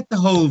he get the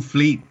whole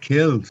fleet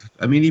killed?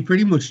 I mean, he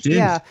pretty much did.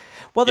 Yeah.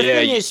 Well, the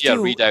thing is,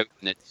 too,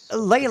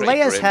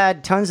 Leia's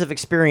had tons of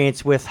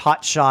experience with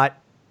hotshot,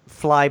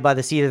 fly by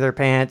the seat of their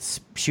pants,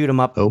 shoot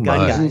them up gun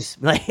guys.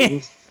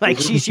 Like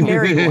she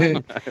married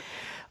one.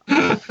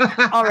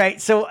 All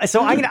right, so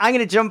I'm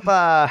gonna jump.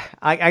 I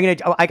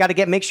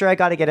gotta make sure I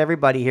gotta get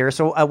everybody here.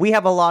 So we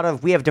have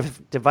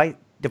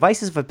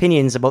divisive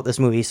opinions about this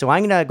movie. So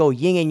I'm gonna go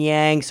yin and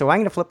yang. So I'm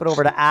gonna flip it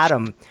over to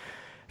Adam.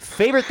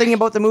 Favorite thing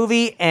about the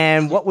movie,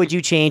 and what would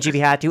you change if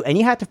you had to? And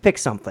you had to pick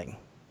something.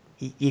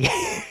 You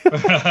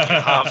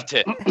have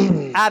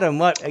to. Adam,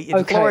 what?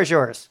 The floor is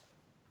yours.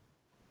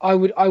 I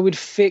would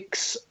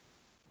fix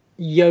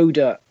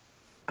Yoda.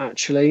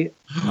 Actually,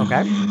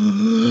 okay.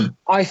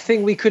 I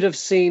think we could have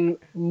seen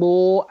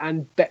more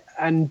and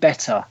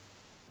better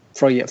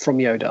from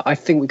Yoda. I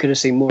think we could have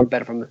seen more and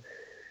better from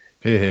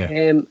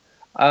him.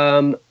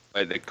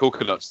 Like the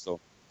coconuts,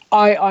 though.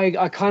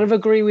 I kind of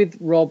agree with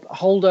Rob.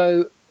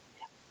 Holdo,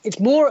 it's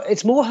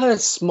more her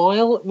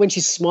smile when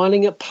she's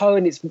smiling at Poe,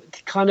 and it's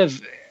kind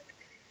of,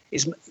 I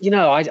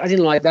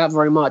didn't like that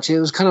very much. It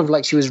was kind of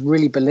like she was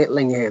really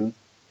belittling him.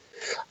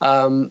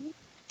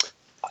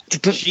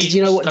 But do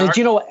you know what?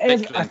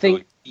 I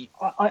think.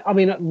 I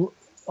mean,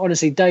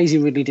 honestly, Daisy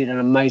really did an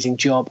amazing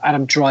job.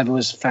 Adam Driver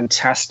was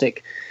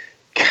fantastic.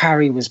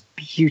 Carrie was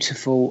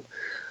beautiful.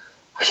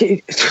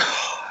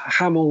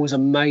 Hamill was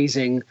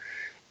amazing.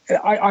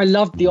 I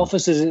loved the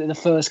officers in the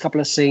first couple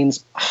of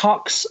scenes.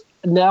 Hux,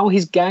 now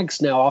his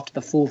gags now after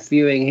the fourth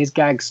viewing, his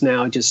gags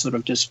now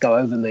just go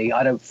over me.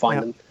 I don't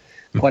find them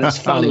quite as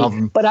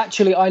funny. But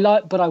actually,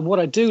 what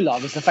I do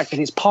love is the fact that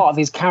it's part of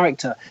his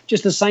character,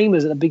 just the same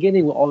as at the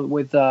beginning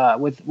with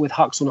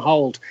Hux on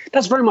hold.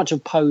 That's very much a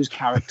Poe's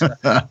character.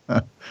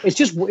 Do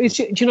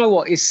you know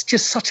what? It's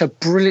just such a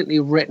brilliantly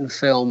written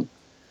film.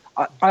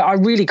 I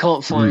really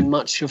can't find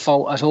much of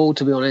fault at all,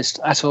 to be honest,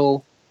 at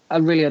all.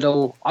 At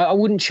all. I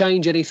wouldn't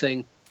change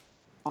anything.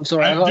 I'm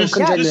sorry. This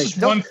is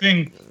one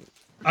thing.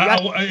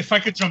 If I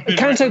could jump in.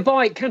 Canto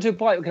Bite,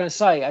 what can I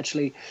say,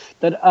 actually?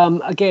 That,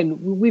 again,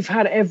 we've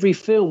had every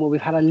film where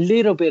we've had a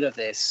little bit of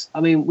this.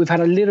 I mean, we've had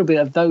a little bit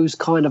of those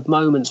kind of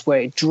moments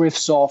where it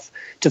drifts off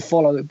to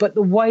follow it. But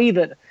the way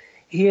that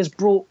he has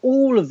brought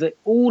all of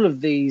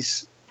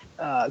these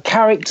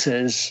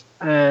characters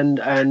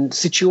and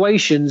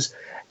situations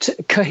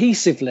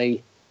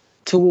cohesively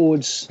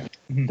towards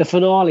the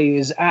finale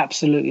is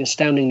absolutely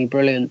astoundingly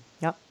brilliant.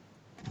 Yep.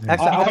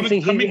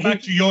 Coming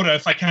back to Yoda,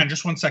 if I can,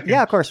 just 1 second.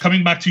 Yeah, of course.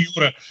 Coming back to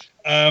Yoda,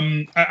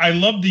 I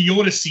love the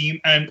Yoda scene,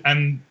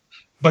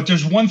 but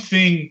there's one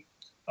thing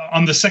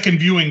on the second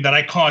viewing that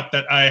I caught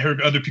that I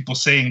heard other people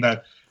saying,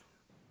 that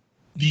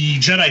the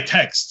Jedi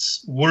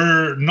texts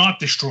were not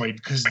destroyed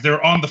because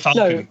they're on the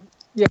Falcon.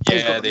 No,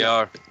 yeah, they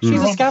are.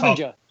 She's a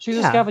scavenger. She's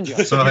a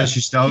scavenger. So has she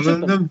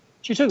stolen them?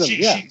 She took them.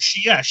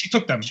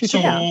 She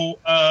took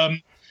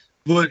them.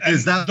 But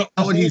is that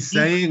what he's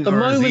saying? The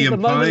moment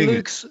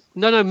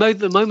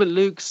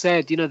Luke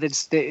said,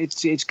 that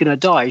it's going to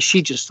die,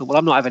 she just thought, well,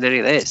 I'm not having any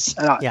of this.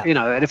 And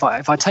and if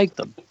I take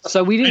them,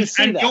 so we didn't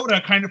see that. And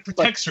Yoda kind of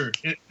protects her.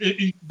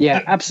 Absolutely.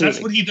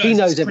 That's what he does. He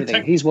knows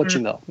everything. He's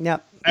watching her. Yeah.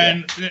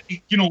 And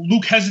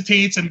Luke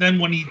hesitates, and then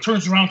when he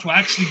turns around to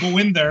actually go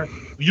in there,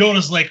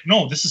 Yoda's like,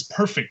 "No, this is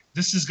perfect.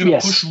 This is going to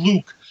push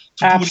Luke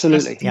to do what he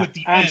has to do at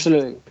the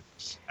end."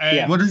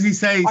 What does he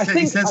say?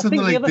 He says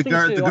something like,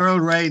 the girl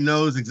Rey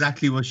knows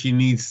exactly what she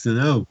needs to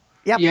know.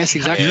 Yep. Yes,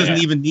 exactly. She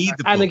doesn't even need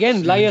the book. And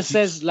again, Leia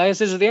says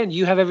at the end,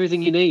 you have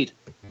everything you need.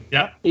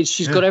 Yeah.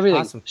 She's got everything.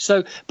 Awesome.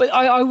 So, but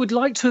I would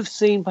like to have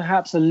seen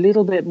perhaps a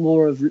little bit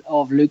more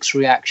of Luke's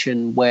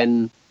reaction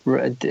when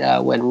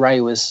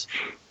Rey was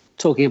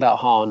talking about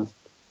Han.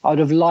 I would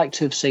have liked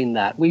to have seen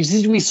that.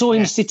 We saw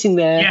him sitting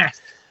there.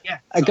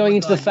 Going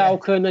into the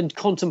Falcon and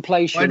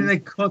contemplation. Why did they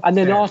cut and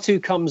then there?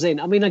 R2 comes in.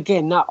 I mean,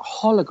 again, that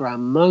hologram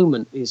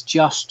moment is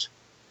just...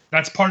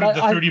 That's part of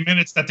the 30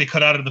 minutes that they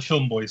cut out of the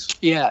film, boys.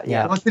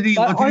 Yeah. What did he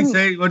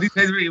say? What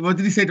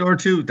did he say to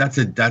R2? That's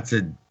a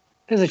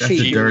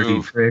cheat dirty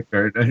move. trick.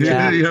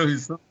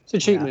 It's a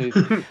cheat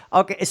move.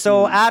 Okay,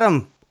 so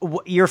Adam,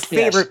 your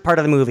favorite part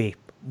of the movie?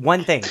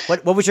 One thing.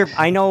 What was your?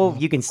 I know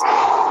you can,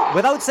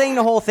 without saying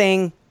the whole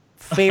thing.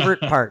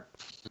 Favorite part.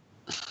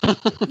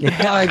 Okay.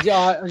 I'm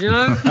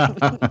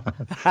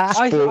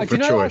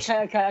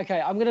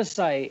going to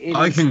say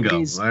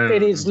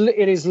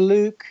it is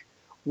Luke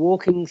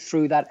walking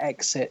through that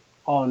exit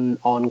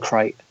on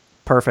Crate.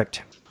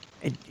 Perfect.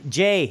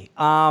 Jay,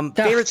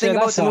 favorite thing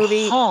about the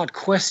movie? That's a hard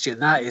question.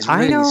 That is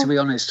really, to be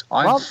honest.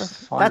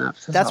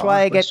 That's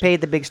why I get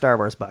paid the big Star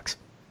Wars bucks.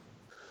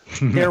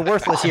 They're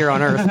worthless here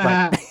on Earth.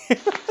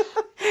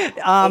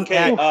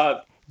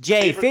 But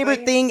Jay,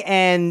 favorite thing,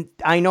 and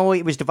I know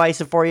it was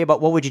divisive for you,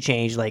 but what would you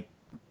change, like,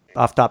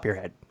 off the top of your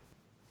head?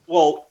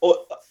 Well,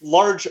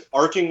 large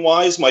arcing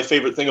wise, my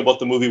favorite thing about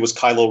the movie was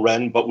Kylo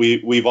Ren, but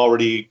we've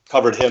already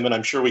covered him, and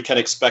I'm sure we can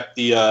expect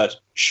the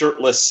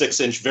shirtless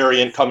 6-inch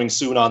variant coming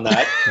soon on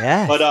that.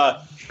 Yeah.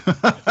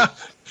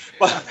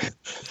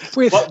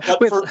 With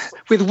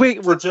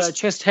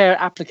chest hair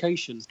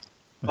application.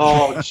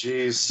 Oh,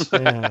 jeez.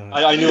 Yeah.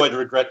 I knew I'd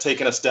regret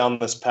taking us down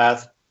this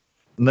path.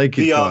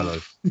 Naked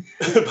Kylo.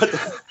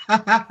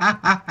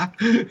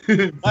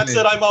 That's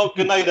it. I'm out.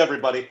 Good night,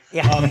 everybody.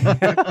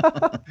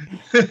 Yeah.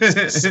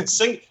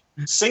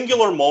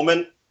 Singular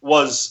moment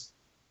was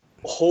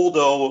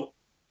Holdo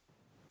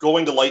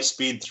going to light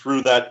speed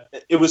through that.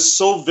 It was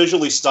so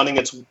visually stunning.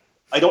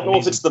 I don't know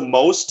if it's the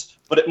most,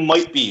 but it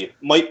might be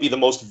the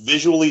most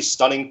visually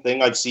stunning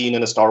thing I've seen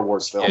in a Star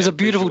Wars film. It was a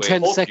beautiful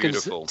 10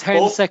 seconds.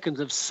 10 seconds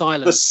of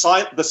silence.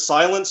 The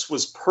silence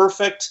was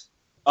perfect.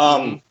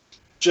 It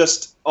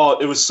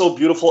was so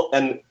beautiful,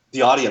 and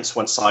the audience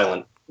went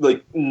silent.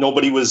 Like,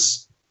 nobody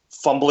was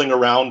fumbling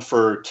around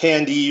for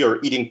candy or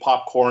eating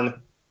popcorn.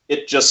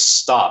 It just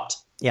stopped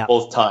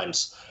both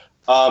times.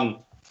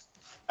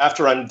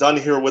 After I'm done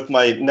here with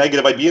my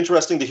negative, I'd be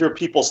interesting to hear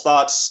people's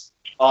thoughts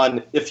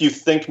on if you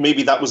think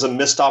maybe that was a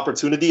missed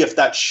opportunity, if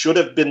that should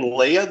have been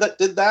Leia that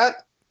did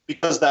that,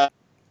 because that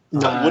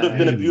would have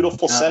been a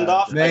beautiful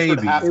send-off.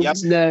 Maybe. Half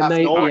yes, half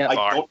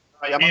no.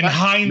 In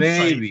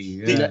hindsight.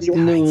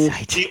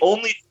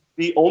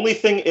 The only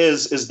thing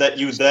is that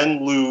you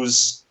then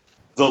lose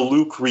the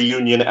Luke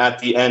reunion at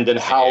the end and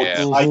how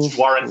tight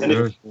you are.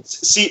 And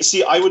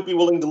see, I would be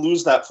willing to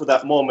lose that for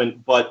that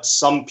moment, but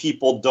some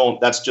people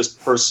don't. That's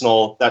just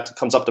personal. That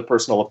comes up to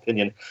personal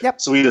opinion. Yep.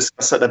 So we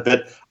discussed that a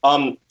bit.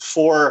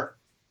 For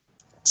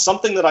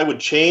something that I would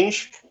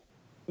change,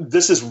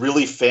 this is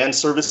really fan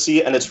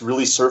servicey and it's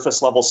really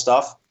surface level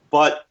stuff.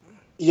 But,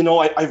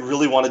 I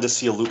really wanted to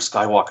see a Luke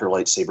Skywalker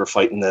lightsaber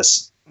fight in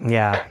this.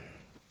 Yeah.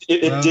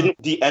 It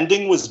didn't. The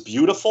ending was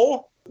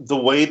beautiful. The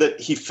way that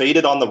he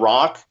faded on the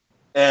rock.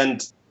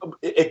 And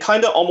it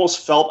kind of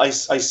almost felt, I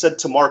said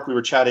to Mark, we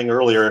were chatting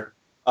earlier,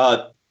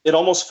 it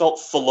almost felt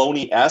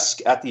Filoni-esque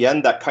at the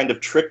end, that kind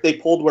of trick they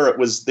pulled where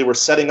they were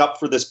setting up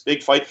for this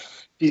big fight.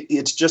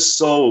 It's just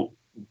so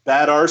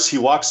bad arse. He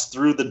walks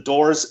through the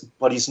doors,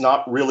 but he's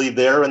not really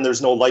there and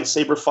there's no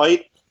lightsaber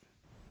fight.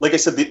 Like I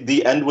said,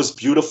 the end was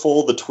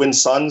beautiful. The twin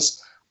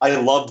suns, I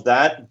loved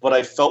that, but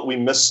I felt we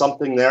missed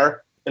something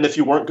there. And if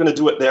you weren't going to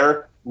do it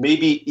there,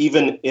 maybe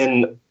even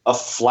in a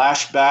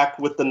flashback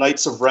with the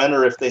Knights of Ren,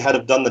 or if they had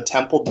have done the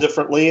temple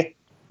differently.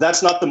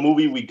 That's not the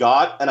movie we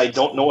got, and I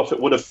don't know if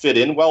it would have fit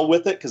in well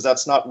with it, because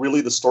that's not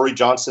really the story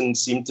Johnson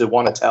seemed to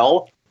want to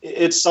tell.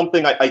 It's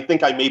something I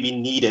think I maybe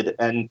needed,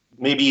 and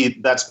maybe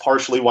that's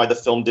partially why the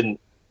film didn't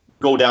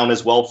go down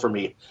as well for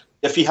me.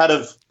 If he had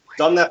have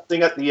done that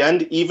thing at the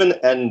end even,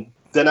 and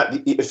then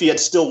if he had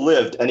still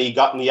lived and he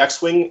got in the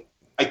X-Wing,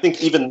 I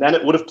think even then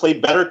it would have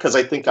played better, because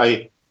I think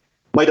I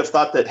might have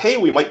thought that, hey,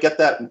 we might get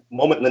that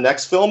moment in the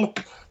next film.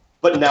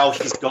 But now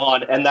he's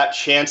gone, and that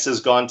chance is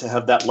gone to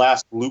have that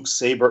last Luke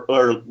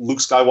Skywalker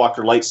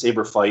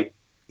lightsaber fight.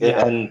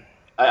 Yeah. And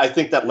I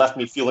think that left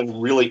me feeling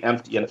really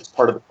empty, and it's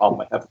part of the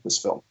problem I have with this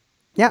film.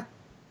 Yeah.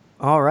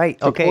 All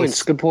right. Okay. Good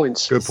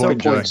points. Good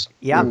points.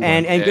 Yeah,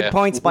 and good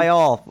points by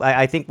all.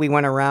 I think we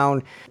went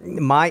around.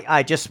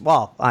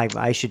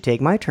 I should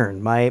take my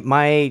turn.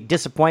 My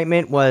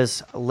disappointment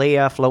was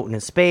Leia floating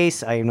in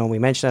space. I know we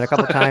mentioned that a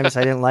couple times.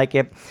 I didn't like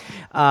it.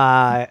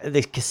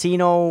 The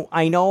casino,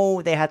 I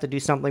know they had to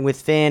do something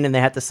with Finn and they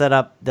had to set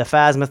up the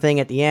Phasma thing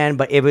at the end,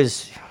 but I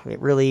was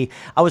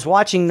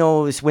watching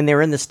those when they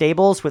were in the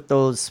stables with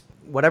those,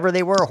 whatever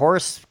they were,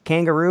 horse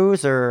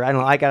kangaroos, or I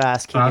don't know, I gotta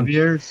ask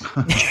him.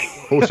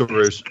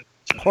 Horse-aroos.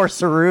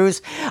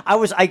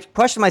 I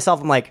questioned myself,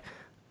 I'm like,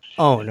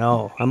 oh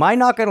no, am I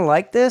not gonna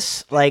like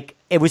this? Like,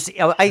 I was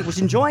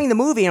enjoying the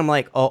movie and I'm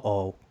like,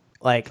 oh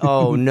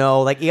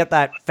no, like you got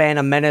that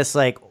Phantom Menace,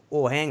 like,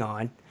 oh, hang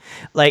on.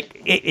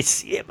 Like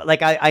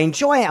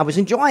I was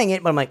enjoying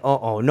it, but I'm like,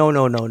 oh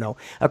no.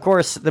 Of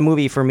course, the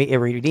movie for me, it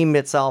redeemed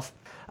itself.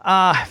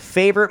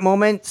 Favorite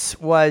moments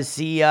was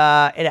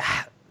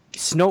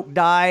Snoke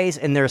dies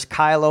and there's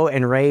Kylo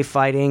and Rey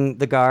fighting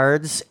the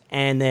guards,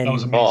 and then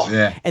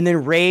and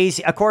then Rey's.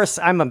 Of course,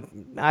 I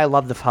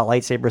love the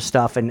lightsaber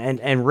stuff,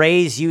 and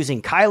Rey's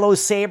using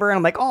Kylo's saber, and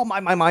I'm like, oh,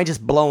 my mind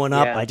just blowing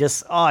up. Yeah.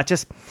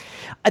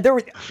 There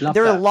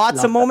were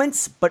lots of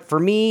moments, but for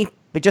me,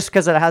 but just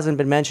because it hasn't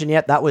been mentioned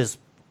yet, that was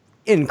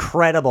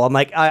incredible. I'm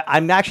like,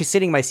 I'm actually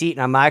sitting in my seat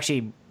and I'm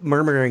actually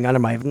murmuring under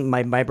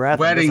my breath.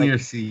 Wetting your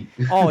seat.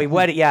 Oh, he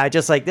wet it. Yeah,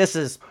 just like, this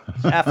is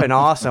effing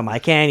awesome.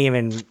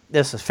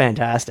 This is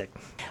fantastic.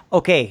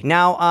 Okay,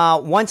 now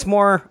once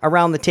more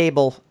around the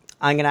table,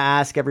 I'm going to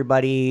ask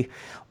everybody,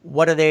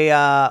 what are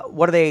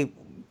they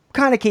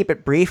kind of keep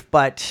it brief,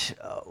 but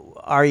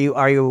are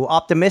you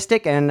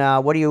optimistic, and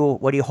what are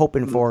you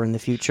hoping for in the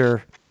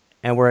future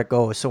and where it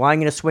goes? So I'm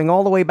going to swing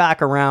all the way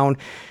back around.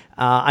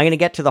 I'm going to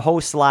get to the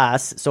host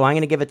last, so I'm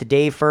going to give it to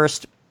Dave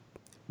first.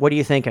 What are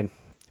you thinking?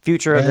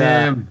 Future of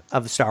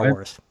the Star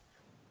Wars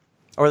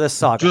or the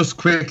saga? Just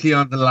quickly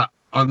on the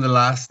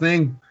last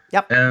thing.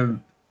 Yep.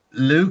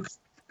 Luke,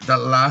 that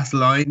last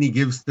line he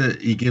gives to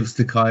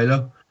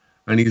Kylo,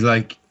 and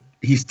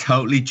he's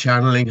totally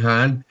channeling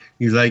Han.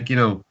 He's like,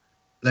 I'm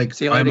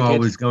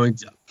always going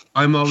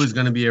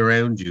to be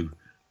around you.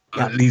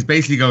 Yep. He's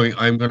basically going,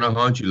 I'm going to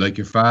haunt you like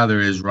your father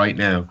is right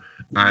now,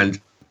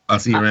 and I'll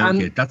see you around,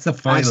 kid. That's the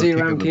final kick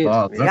of the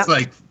ball. That's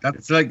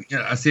like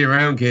I see you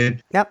around,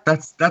 kid. Yep.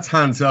 That's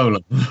Han Solo.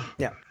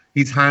 Yeah.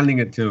 He's handing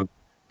it to him.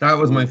 That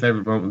was my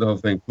favorite moment of the whole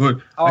thing. But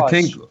I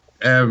think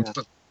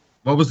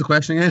what was the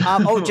question again?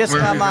 Where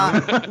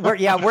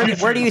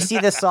do you see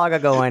this saga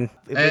going?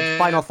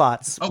 Final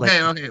thoughts.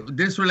 Okay.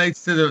 This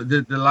relates to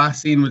the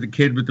last scene with the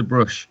kid with the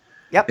brush.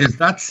 Yep. Is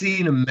that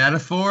scene a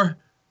metaphor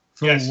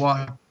for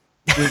what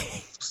the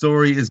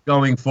story is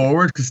going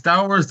forward? Because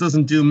Star Wars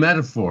doesn't do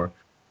metaphor.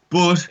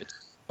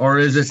 Or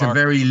is it a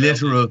very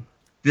literal?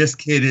 This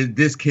kid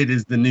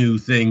is the new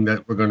thing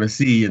that we're going to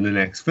see in the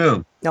next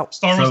film. No,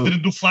 Star Wars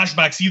didn't do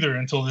flashbacks either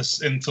until this.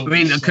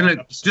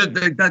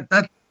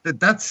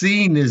 That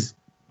scene is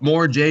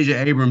more J.J.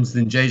 Abrams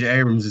than J.J.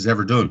 Abrams has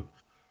ever done.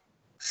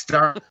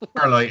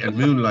 Starlight and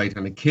Moonlight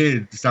and a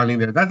kid standing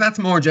there. That's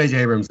more J.J.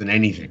 Abrams than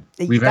anything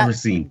we've ever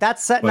seen.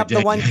 That's setting up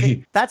the one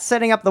thing. That's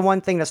setting up the one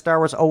thing that Star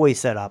Wars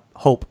always set up: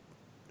 hope.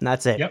 And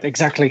that's it. Yep.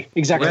 Exactly.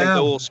 Well, the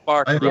whole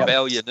spark of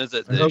rebellion, is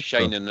it? The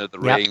shining of the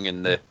ring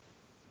and the.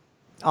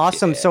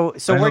 Awesome. So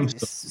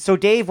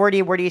Dave, where do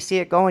you see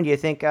it going? Do you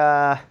think,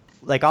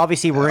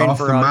 obviously we're in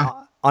for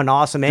an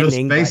awesome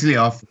ending. Basically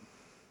off.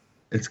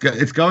 It's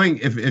going.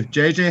 If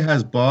JJ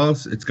has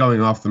balls, it's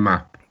going off the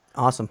map.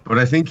 Awesome. But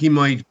I think he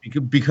might,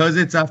 because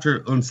it's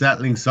after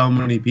unsettling so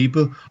many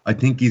people. I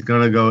think he's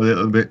going to go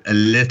a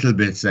little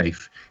bit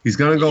safe. He's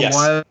going to go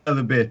wild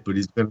a bit, but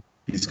he's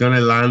going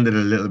to land it a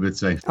little bit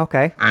safe.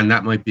 Okay. And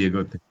that might be a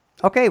good thing.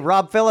 Okay,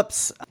 Rob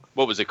Phillips.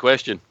 What was the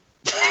question?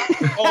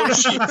 Oh,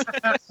 shit.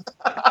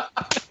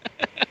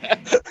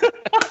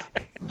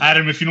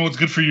 Adam, if you know what's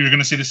good for you, you're going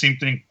to say the same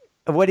thing.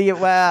 What do you?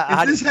 Is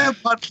this how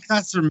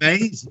podcasts are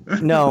made?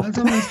 No. That's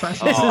always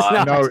fascinating. This is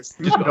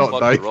not. No,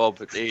 Dave. Rob,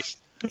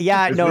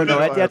 Yeah, no,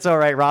 that's all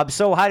right, Rob.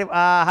 So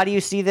how do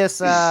you see this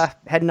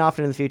heading off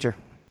into the future?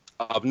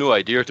 I have no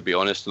idea, to be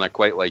honest, and I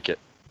quite like it.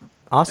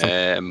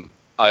 Awesome.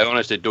 I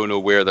honestly don't know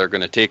where they're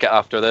going to take it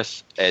after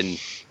this,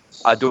 and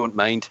I don't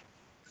mind.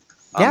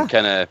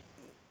 Yeah.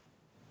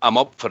 I'm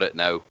up for it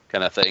now,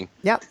 kind of thing.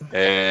 Yep.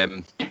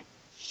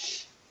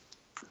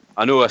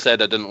 I know I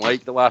said I didn't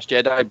like The Last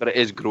Jedi, but it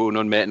is growing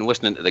on me, and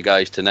listening to the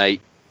guys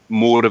tonight,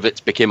 more of it's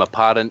became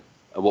apparent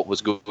of what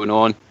was going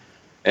on.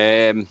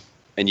 And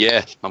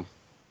yeah, I'm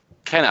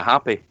kind of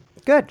happy.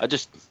 Good. I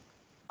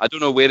don't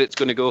know where it's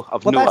going to go.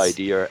 I've no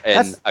idea,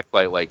 and I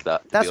quite like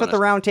that. That's what the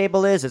round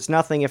table is. It's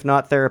nothing if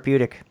not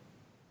therapeutic.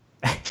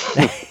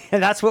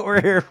 That's what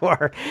we're here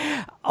for.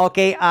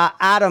 Okay,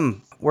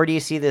 Adam, where do you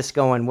see this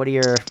going? What are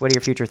your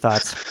future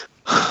thoughts?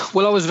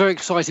 Well, I was very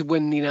excited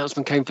when the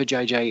announcement came for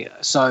JJ.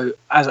 So,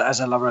 as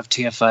a lover of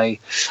TFA,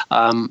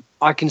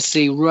 I can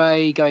see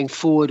Rey going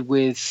forward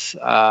with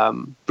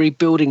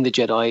rebuilding the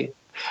Jedi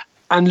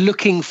and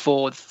looking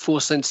for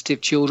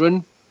Force-sensitive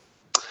children.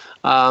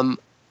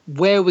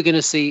 Where we're going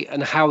to see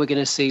and how we're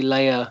going to see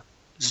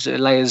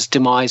Leia's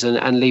demise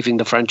and leaving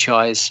the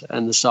franchise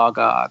and the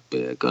saga,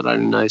 God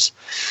only knows.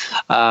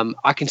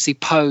 I can see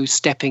Poe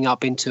stepping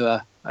up into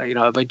a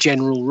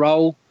general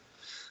role.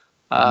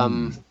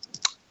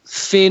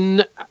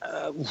 Finn,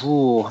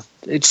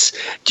 this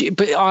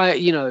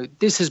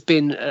has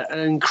been an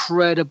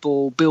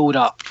incredible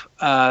build-up,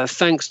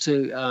 thanks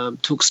to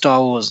Talk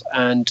Star Wars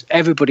and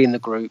everybody in the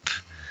group,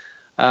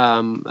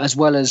 as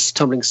well as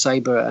Tumbling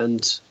Saber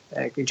and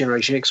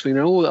Generation X,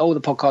 all the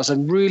podcasts,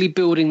 and really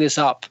building this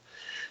up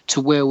to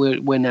where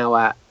we're now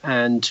at.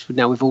 And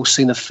now we've all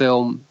seen the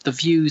film. The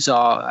views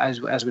are,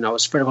 as we know,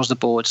 spread across the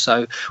board.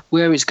 So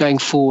where it's going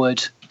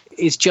forward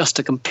is just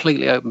a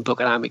completely open book,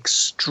 and I'm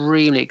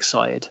extremely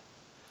excited.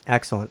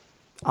 Excellent.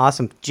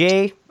 Awesome.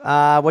 Jay,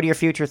 what are your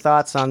future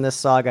thoughts on this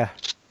saga?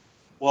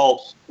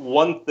 Well,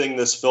 one thing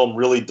this film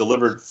really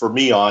delivered for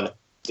me on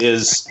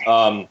is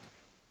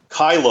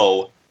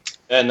Kylo,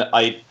 and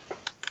I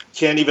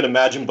can't even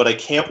imagine, but I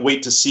can't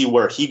wait to see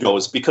where he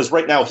goes, because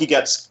right now he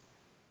gets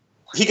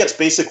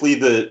basically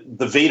the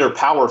Vader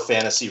power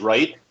fantasy,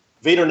 right?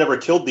 Vader never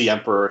killed the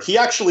Emperor. He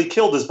actually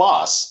killed his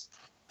boss.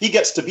 He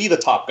gets to be the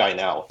top guy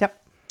now. Yep.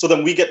 So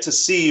then we get to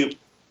see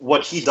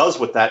what he does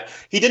with that.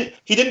 He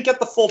didn't get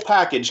the full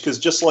package, because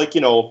just like,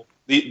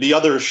 the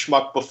other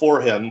schmuck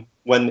before him,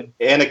 when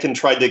Anakin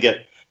tried to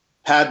get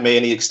Padme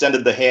and he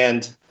extended the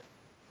hand,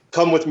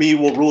 come with me,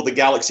 we'll rule the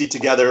galaxy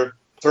together,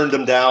 turned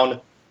him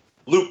down.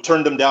 Luke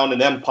turned him down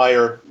in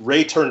Empire.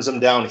 Rey turns him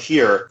down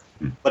here.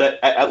 But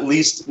at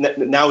least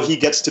now he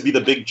gets to be the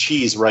big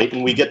cheese, right?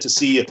 And we get to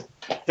see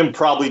him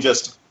probably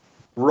just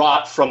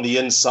rot from the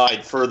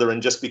inside further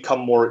and just become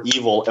more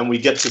evil. And we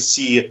get to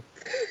see,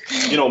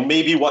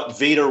 maybe what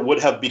Vader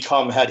would have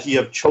become had he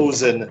have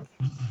chosen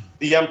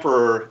the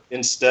Emperor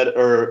instead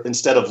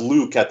of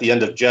Luke at the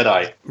end of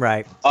Jedi.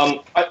 Right.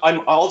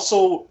 I'm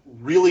also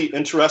really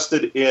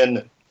interested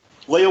in,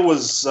 Leia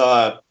was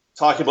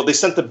talking about, they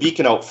sent the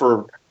beacon out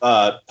for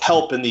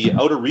help in the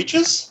Outer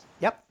Reaches.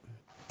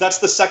 That's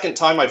the second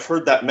time I've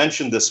heard that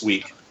mentioned this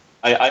week.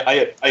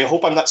 I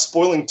hope I'm not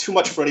spoiling too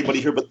much for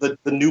anybody here, but the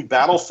new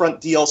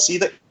Battlefront DLC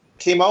that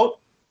came out,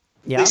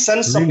 they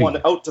send someone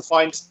out to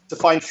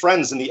find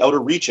friends in the Outer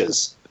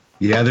Reaches.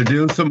 Yeah, they're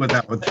doing some of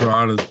that with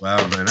Thrawn as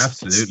well, man.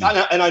 Absolutely.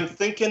 And I'm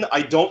thinking,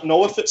 I don't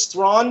know if it's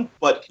Thrawn,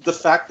 but the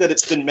fact that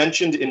it's been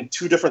mentioned in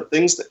two different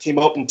things that came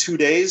out in 2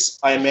 days,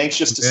 I am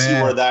anxious to see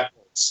where that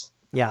goes.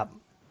 Yeah.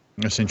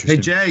 That's interesting.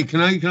 Hey Jay,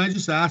 can I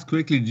just ask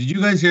quickly? Did you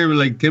guys hear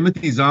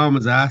Timothy Zahn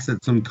was asked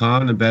at some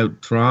con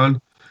about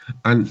Thrawn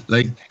and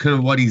kind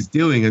of what he's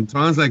doing, and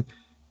Thrawn's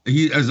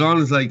he's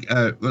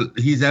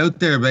out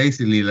there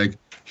basically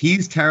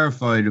he's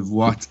terrified of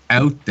what's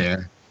out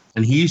there,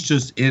 and he's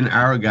just in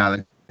our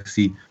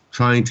galaxy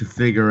trying to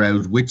figure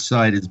out which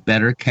side is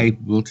better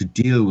capable to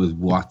deal with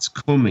what's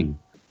coming.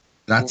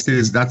 That's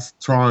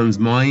Thrawn's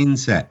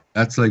mindset.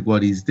 That's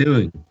what he's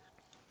doing.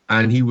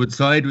 And he would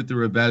side with the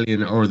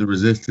rebellion or the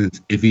resistance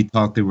if he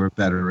thought they were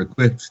better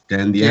equipped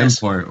than the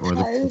Empire or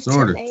the First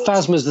Order.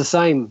 Phasma's the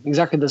same,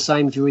 exactly the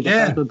same if you read the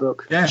Phasma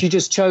book. Yeah. She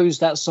just chose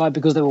that side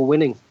because they were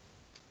winning.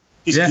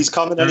 He's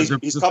coming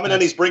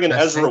and he's bringing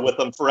Ezra with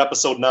him for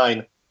episode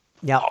 9.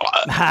 Yep.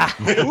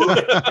 There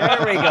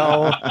we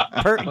go.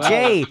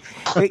 Jay,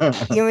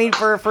 you mean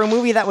for a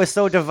movie that was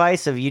so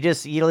divisive, you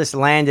just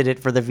landed it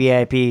for the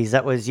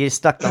VIPs. You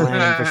stuck the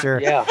landing for sure.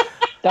 Yeah.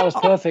 That was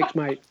perfect,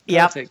 mate.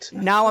 Perfect.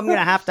 Yep. Now I'm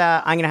gonna have to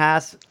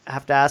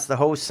ask the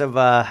hosts of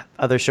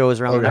other shows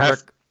around the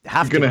network.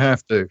 You're gonna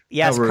have to.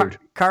 Yes. How rude.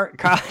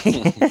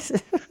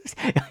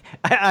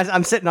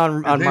 I'm sitting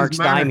on Mark's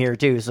dime here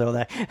too, so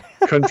that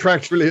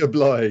contractually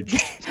obliged.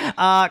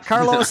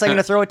 Carlos, I'm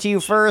gonna throw it to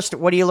you first.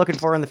 What are you looking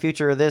for in the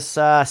future of this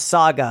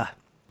saga?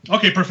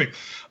 Okay, perfect.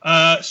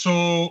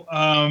 So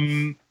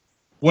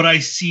what I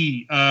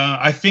see,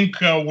 I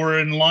think we're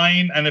in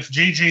line, and if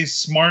JJ's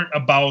smart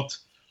about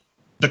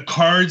the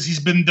cards he's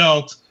been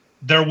dealt,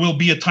 there will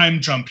be a time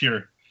jump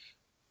here.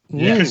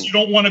 Because you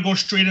don't want to go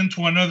straight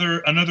into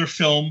another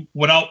film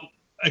without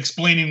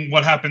explaining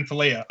what happened to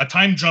Leia. A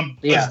time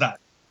jump does that.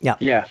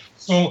 Yeah.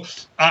 So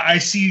I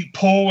see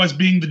Poe as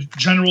being the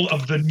general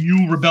of the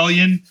new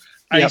rebellion.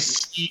 I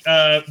see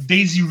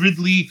Daisy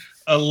Ridley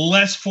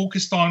less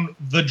focused on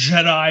the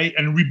Jedi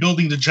and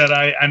rebuilding the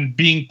Jedi and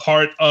being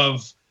part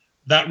of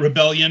that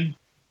rebellion.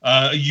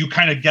 You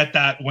kind of get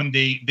that when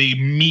they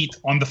meet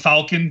on the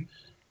Falcon,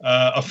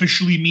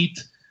 officially meet.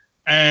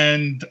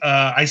 And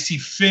I see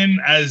Finn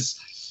as...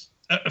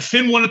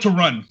 Finn wanted to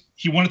run.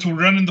 He wanted to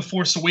run in The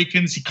Force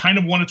Awakens. He kind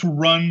of wanted to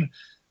run,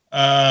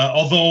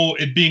 although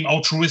it being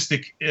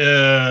altruistic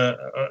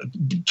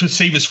to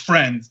save his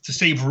friend, to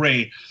save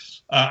Rey.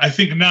 I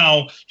think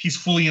now he's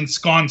fully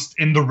ensconced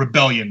in the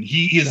rebellion.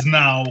 He is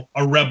now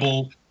a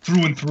rebel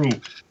through and through.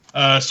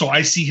 So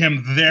I see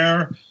him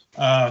there.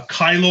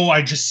 Kylo,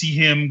 I just see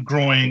him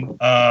growing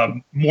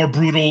more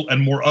brutal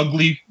and more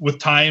ugly with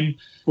time.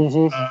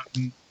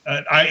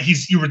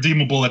 He's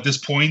irredeemable at this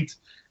point.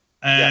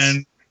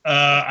 And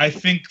I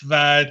think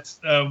that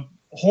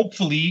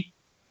hopefully,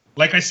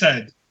 like I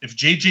said, if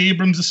J.J.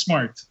 Abrams is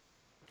smart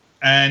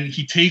and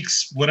he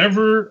takes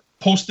whatever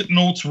Post-it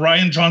notes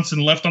Rian Johnson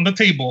left on the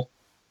table,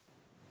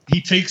 he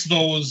takes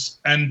those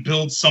and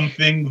builds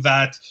something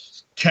that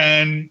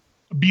can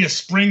be a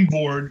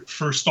springboard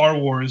for Star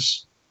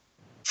Wars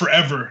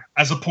forever,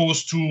 as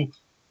opposed to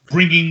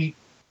bringing...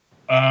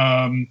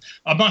 I'm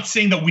not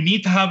saying that we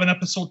need to have an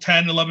episode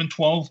 10, 11,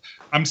 12.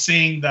 I'm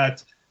saying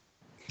that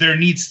there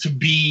needs to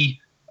be...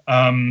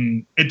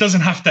 it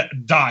doesn't have to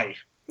die.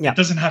 It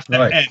doesn't have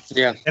to end.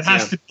 It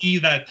has to be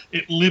that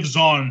it lives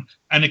on,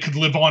 and it could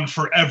live on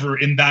forever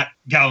in that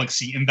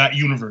galaxy, in that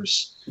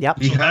universe.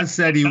 He has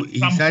said he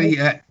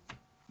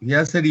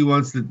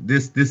wants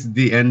this is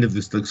the end of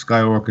the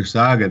Skywalker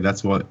saga.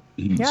 That's what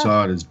he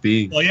saw it as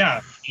being. Well,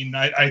 I mean,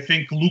 I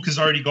think Luke is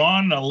already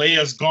gone.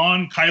 Leia's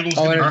gone. Kylo's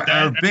gonna be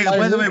dead.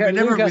 By the way, we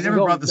never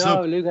brought this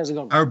up. Luke hasn't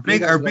gone. Our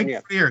big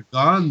three are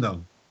gone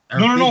though.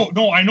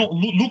 No. I know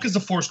Luke is the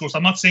Force ghost.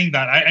 I'm not saying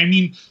that. I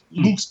mean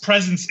Luke's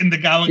presence in the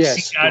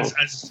galaxy as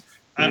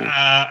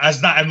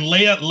that. And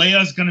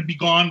Leia's going to be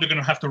gone. They're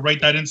going to have to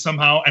write that in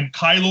somehow. And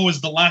Kylo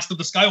is the last of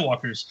the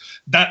Skywalkers.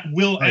 That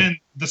will end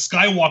the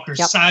Skywalker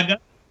saga,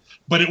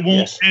 but it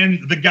won't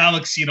end the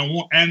galaxy, and it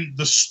won't end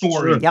the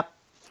story. Yep.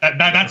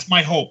 That's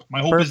my hope.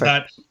 My hope is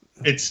that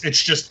it's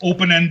just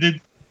open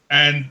ended,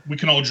 and we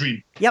can all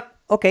dream. Yep.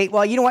 Okay,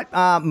 well, you know what,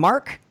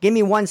 Mark? Give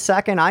me 1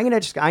 second. I'm gonna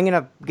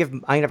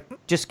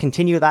just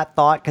continue that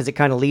thought because it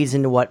kind of leads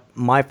into what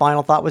my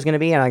final thought was going to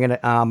be, and I'm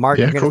gonna Mark,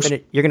 you're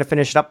gonna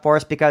finish it up for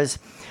us, because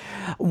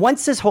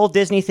once this whole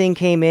Disney thing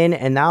came in,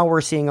 and now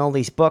we're seeing all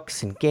these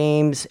books and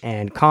games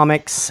and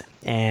comics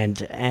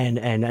and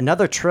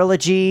another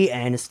trilogy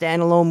and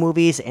standalone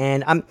movies,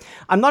 and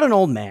I'm not an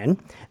old man.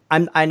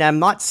 I'm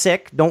not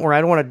sick. Don't worry,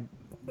 I don't want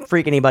to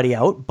freak anybody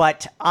out,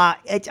 but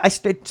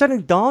it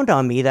suddenly dawned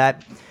on me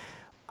that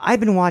I've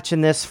been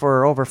watching this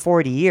for over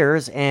 40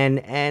 years,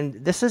 and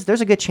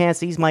there's a good chance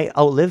these might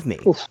outlive me.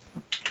 Oof.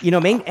 You know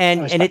what I mean?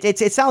 And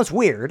it sounds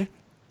weird,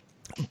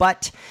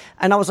 but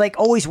I was like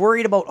always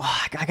worried about,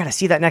 I gotta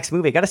see that next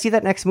movie.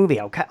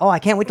 Okay. I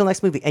can't wait till the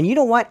next movie. And you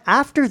know what?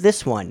 After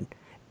this one,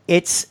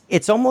 it's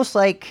almost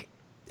like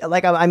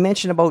I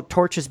mentioned about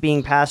torches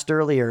being passed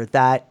earlier,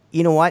 that,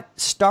 you know what?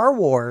 Star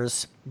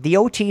Wars, the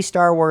OT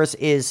Star Wars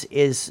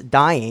is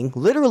dying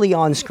literally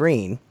on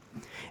screen.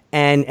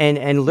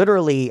 And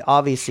literally,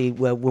 obviously,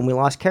 when we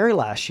lost Carrie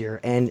last year,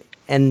 and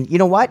you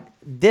know what,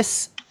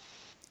 this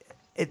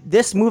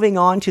moving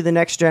on to the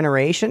next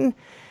generation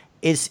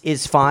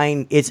is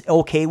fine. It's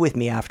okay with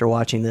me after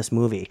watching this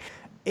movie.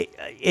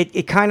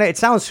 It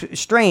sounds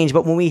strange,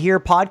 but when we hear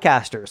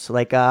podcasters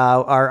like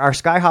our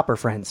Skyhopper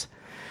friends,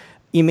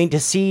 you mean to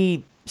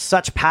see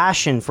such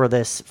passion for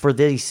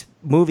these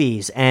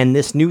movies and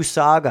this new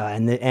saga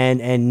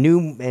and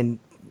new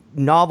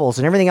novels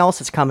and everything else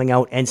that's coming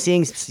out, and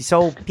seeing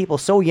people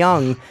so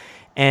young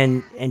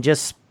and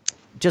just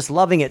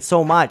loving it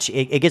so much,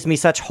 it gives me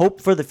such hope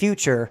for the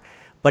future,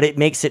 but it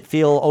makes it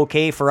feel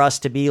okay for us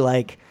to be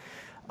like,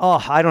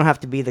 I don't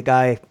have to be the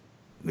guy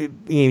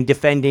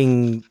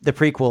defending the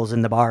prequels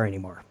in the bar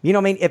anymore. You know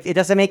what I mean? If it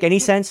doesn't make any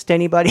sense to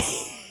anybody.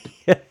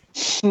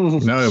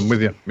 No, I'm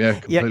with you. Yeah,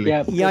 completely.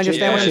 Yeah, you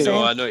understand what I'm saying?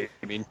 No, I know what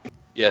you mean.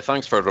 Yeah,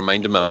 thanks for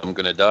reminding me I'm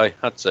going to die.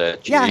 That's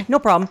yeah, no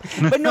problem.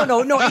 But no.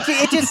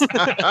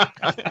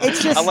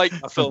 It's just. I like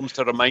my films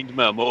to remind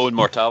me of my own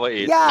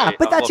mortality. Yeah,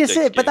 but that's just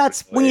it. But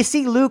that's when you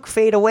see Luke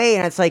fade away,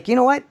 and it's like, you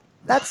know what?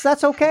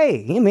 That's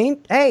okay. I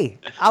mean, hey,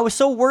 I was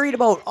so worried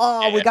about,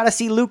 we got to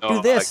see Luke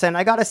do this, and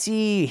I got to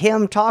see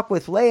him talk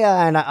with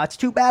Leia, and it's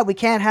too bad we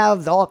can't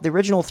have the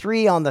original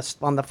 3 on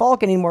the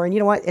Falcon anymore. And you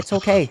know what? It's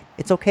okay.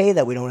 It's okay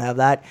that we don't have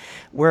that.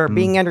 We're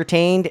being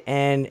entertained,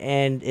 and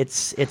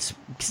it's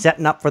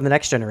setting up for the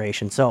next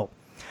generation. So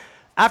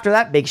after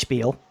that big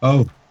spiel,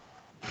 yeah,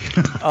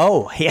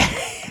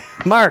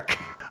 Mark.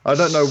 I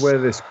don't know where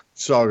this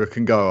saga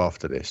can go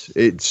after this.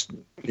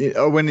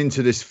 I went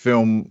into this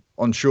film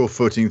on sure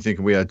footing,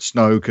 thinking we had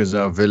Snoke as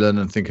our villain,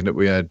 and thinking that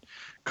we had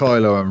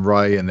Kylo and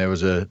Rey, and there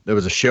was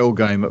a shell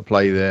game at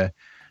play there.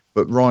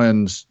 But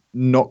Ryan's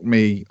knocked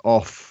me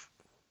off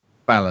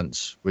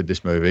balance with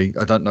this movie.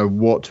 I don't know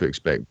what to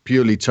expect.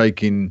 Purely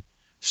taking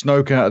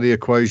Snoke out of the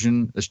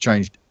equation has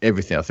changed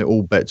everything. I think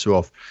all bets are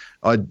off.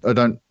 I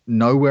don't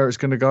know where it's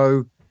going to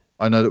go.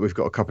 I know that we've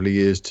got a couple of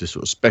years to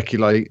sort of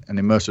speculate and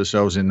immerse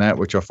ourselves in that,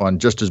 which I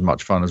find just as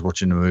much fun as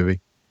watching the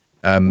movie.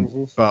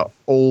 But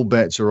all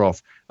bets are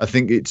off. I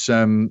think it's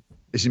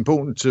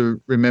important to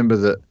remember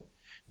that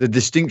the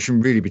distinction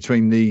really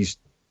between these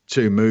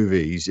two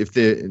movies, if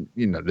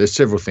there's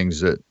several things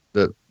that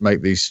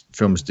make these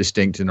films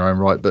distinct in their own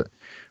right. But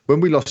when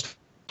we lost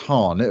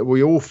Han,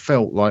 we all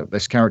felt like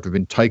this character had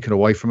been taken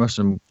away from us,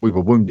 and we were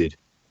wounded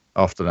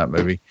after that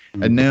movie.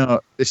 And now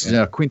this is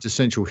our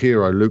quintessential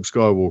hero, Luke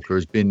Skywalker,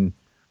 has been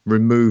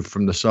removed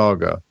from the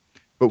saga.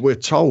 But we're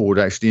told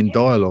actually in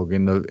dialogue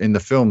in the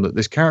film that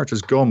this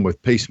character's gone with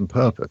peace and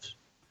purpose.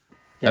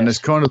 Yes. And that's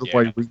kind of the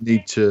way we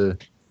need to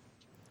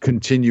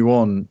continue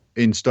on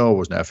in Star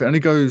Wars now.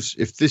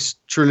 If this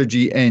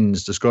trilogy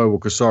ends the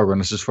Skywalker saga, and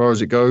that's as far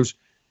as it goes,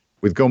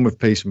 we've gone with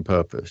peace and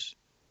purpose.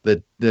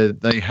 They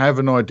have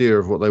an idea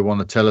of what they want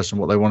to tell us and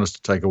what they want us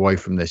to take away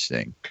from this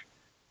thing.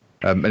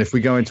 And if we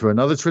go into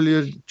another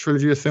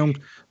trilogy of films,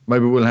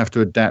 maybe we'll have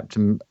to adapt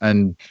and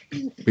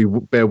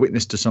bear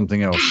witness to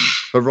something else.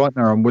 But right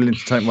now, I'm willing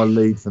to take my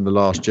lead from The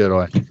Last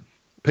Jedi.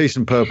 Peace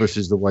and purpose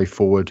is the way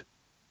forward.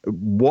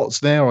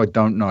 What's there, I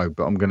don't know,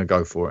 but I'm going to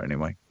go for it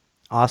anyway.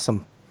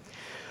 Awesome.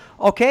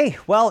 Okay,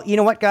 well, you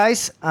know what,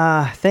 guys?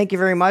 Thank you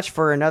very much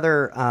for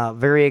another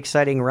very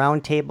exciting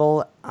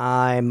roundtable.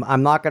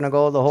 I'm not going to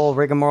go the whole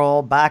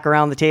rigmarole back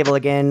around the table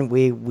again.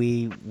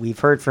 We've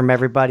heard from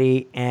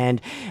everybody,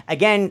 and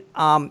again,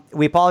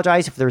 we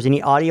apologize if there's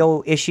any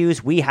audio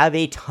issues. We have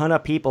a ton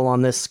of people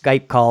on this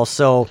Skype call,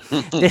 so.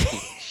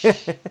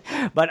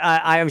 But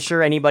I am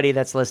sure anybody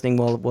that's listening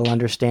will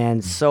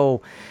understand.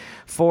 So,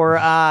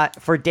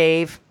 for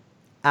Dave,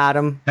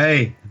 Adam,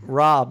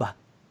 Rob,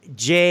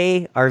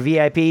 Jay, our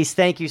VIPs,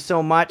 thank you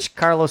so much.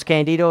 Carlos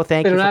Candido,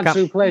 thank you for coming. It's been an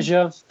absolute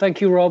pleasure.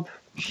 Thank you, Rob.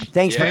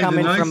 Thanks for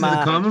coming from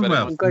the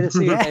Commonwealth. I'm going to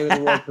see you, David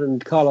and Rob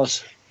and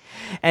Carlos.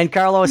 And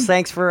Carlos,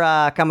 thanks for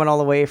coming all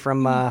the way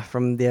from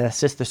the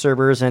Sister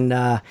Cerbers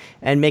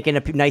and making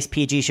a nice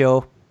PG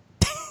show.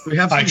 We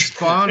have some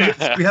spawn.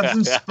 We have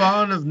some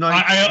spawn of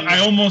night. I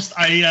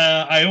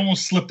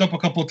almost slipped up a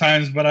couple of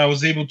times, but I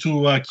was able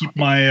to keep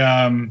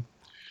my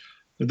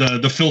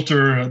the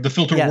filter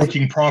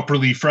working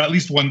properly for at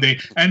least one day.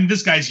 And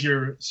this guy's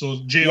here, so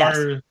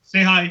JR,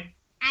 say hi.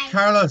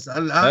 Carlos,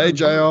 hey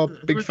JR,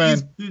 big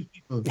fan.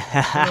 And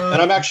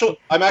I'm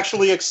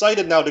actually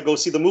excited now to go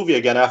see the movie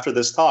again after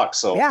this talk.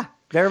 So yeah,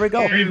 there we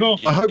go. There you go.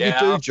 I hope you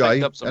do,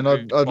 Jay, and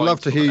I'd love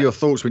to hear your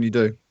thoughts when you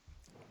do.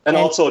 And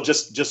also,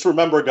 just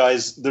remember,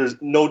 guys, there's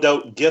no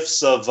doubt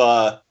GIFs of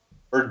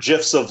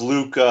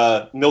Luke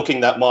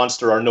milking that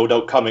monster are no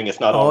doubt coming,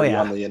 if not already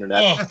on the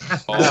internet.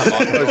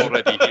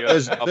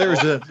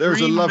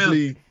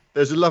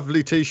 There's a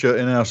lovely T-shirt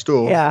in our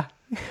store. Yeah.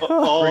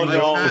 Oh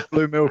no!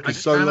 Blue milk is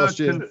so lost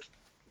in.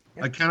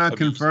 I cannot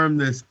confirm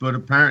this, but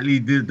apparently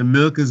the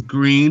milk is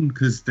green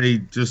because they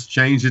just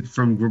changed it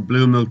from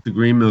blue milk to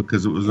green milk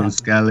because it was on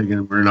Skellig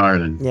and we're in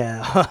Ireland.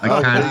 Yeah.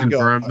 I can't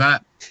confirm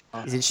that.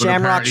 Is it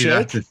Shamrock Shake?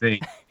 That's the thing.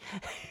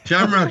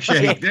 Shamrock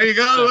Shake. There you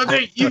go.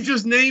 You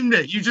just named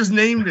it.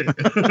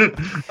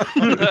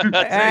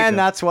 And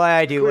that's why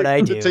I do what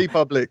I do. Tea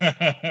Public.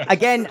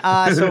 Again,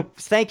 so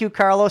thank you,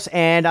 Carlos.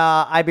 And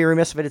I'd be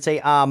remiss if I didn't say,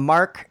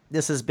 Mark,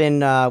 this has been,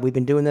 we've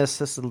been doing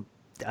this is the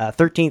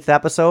 13th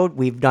episode.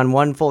 We've done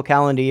one full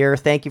calendar year.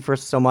 Thank you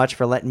so much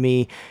for letting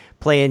me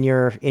play in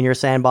your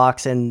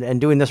sandbox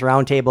and doing this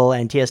roundtable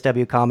and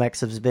TSW Comics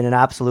has been an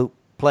absolute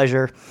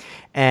pleasure.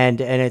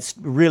 And it's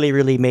really,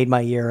 really made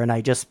my year. And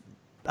I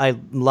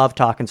love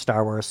talking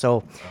Star Wars.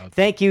 So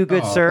thank you,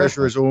 good sir. The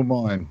pleasure is all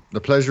mine.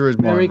 The pleasure is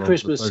mine. Merry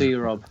Christmas to you,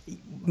 Rob.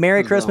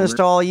 Merry Christmas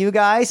to all you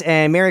guys,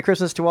 and Merry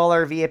Christmas to all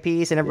our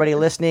VIPs and everybody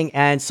listening.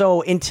 And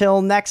so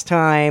until next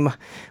time,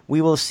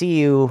 we will see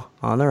you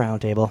on the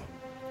roundtable.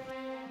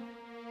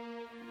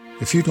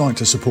 If you'd like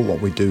to support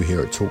what we do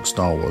here at Talk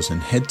Star Wars, then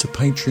head to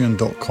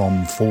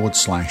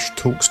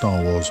patreon.com/Talk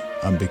Star Wars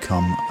and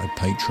become a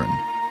patron.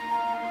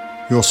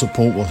 Your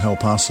support will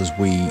help us as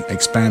we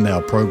expand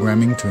our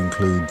programming to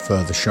include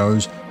further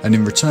shows, and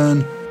in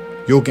return,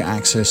 you'll get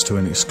access to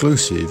an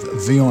exclusive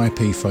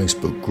VIP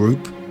Facebook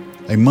group,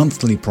 a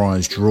monthly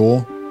prize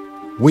draw,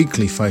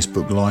 weekly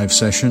Facebook live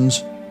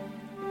sessions,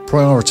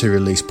 priority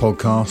release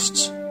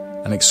podcasts,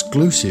 an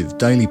exclusive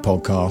daily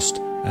podcast,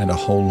 and a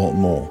whole lot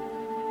more.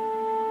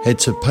 Head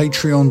to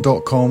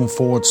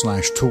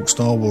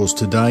patreon.com/TalkStarWars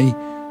today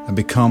and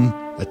become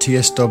a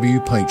TSW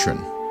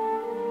patron.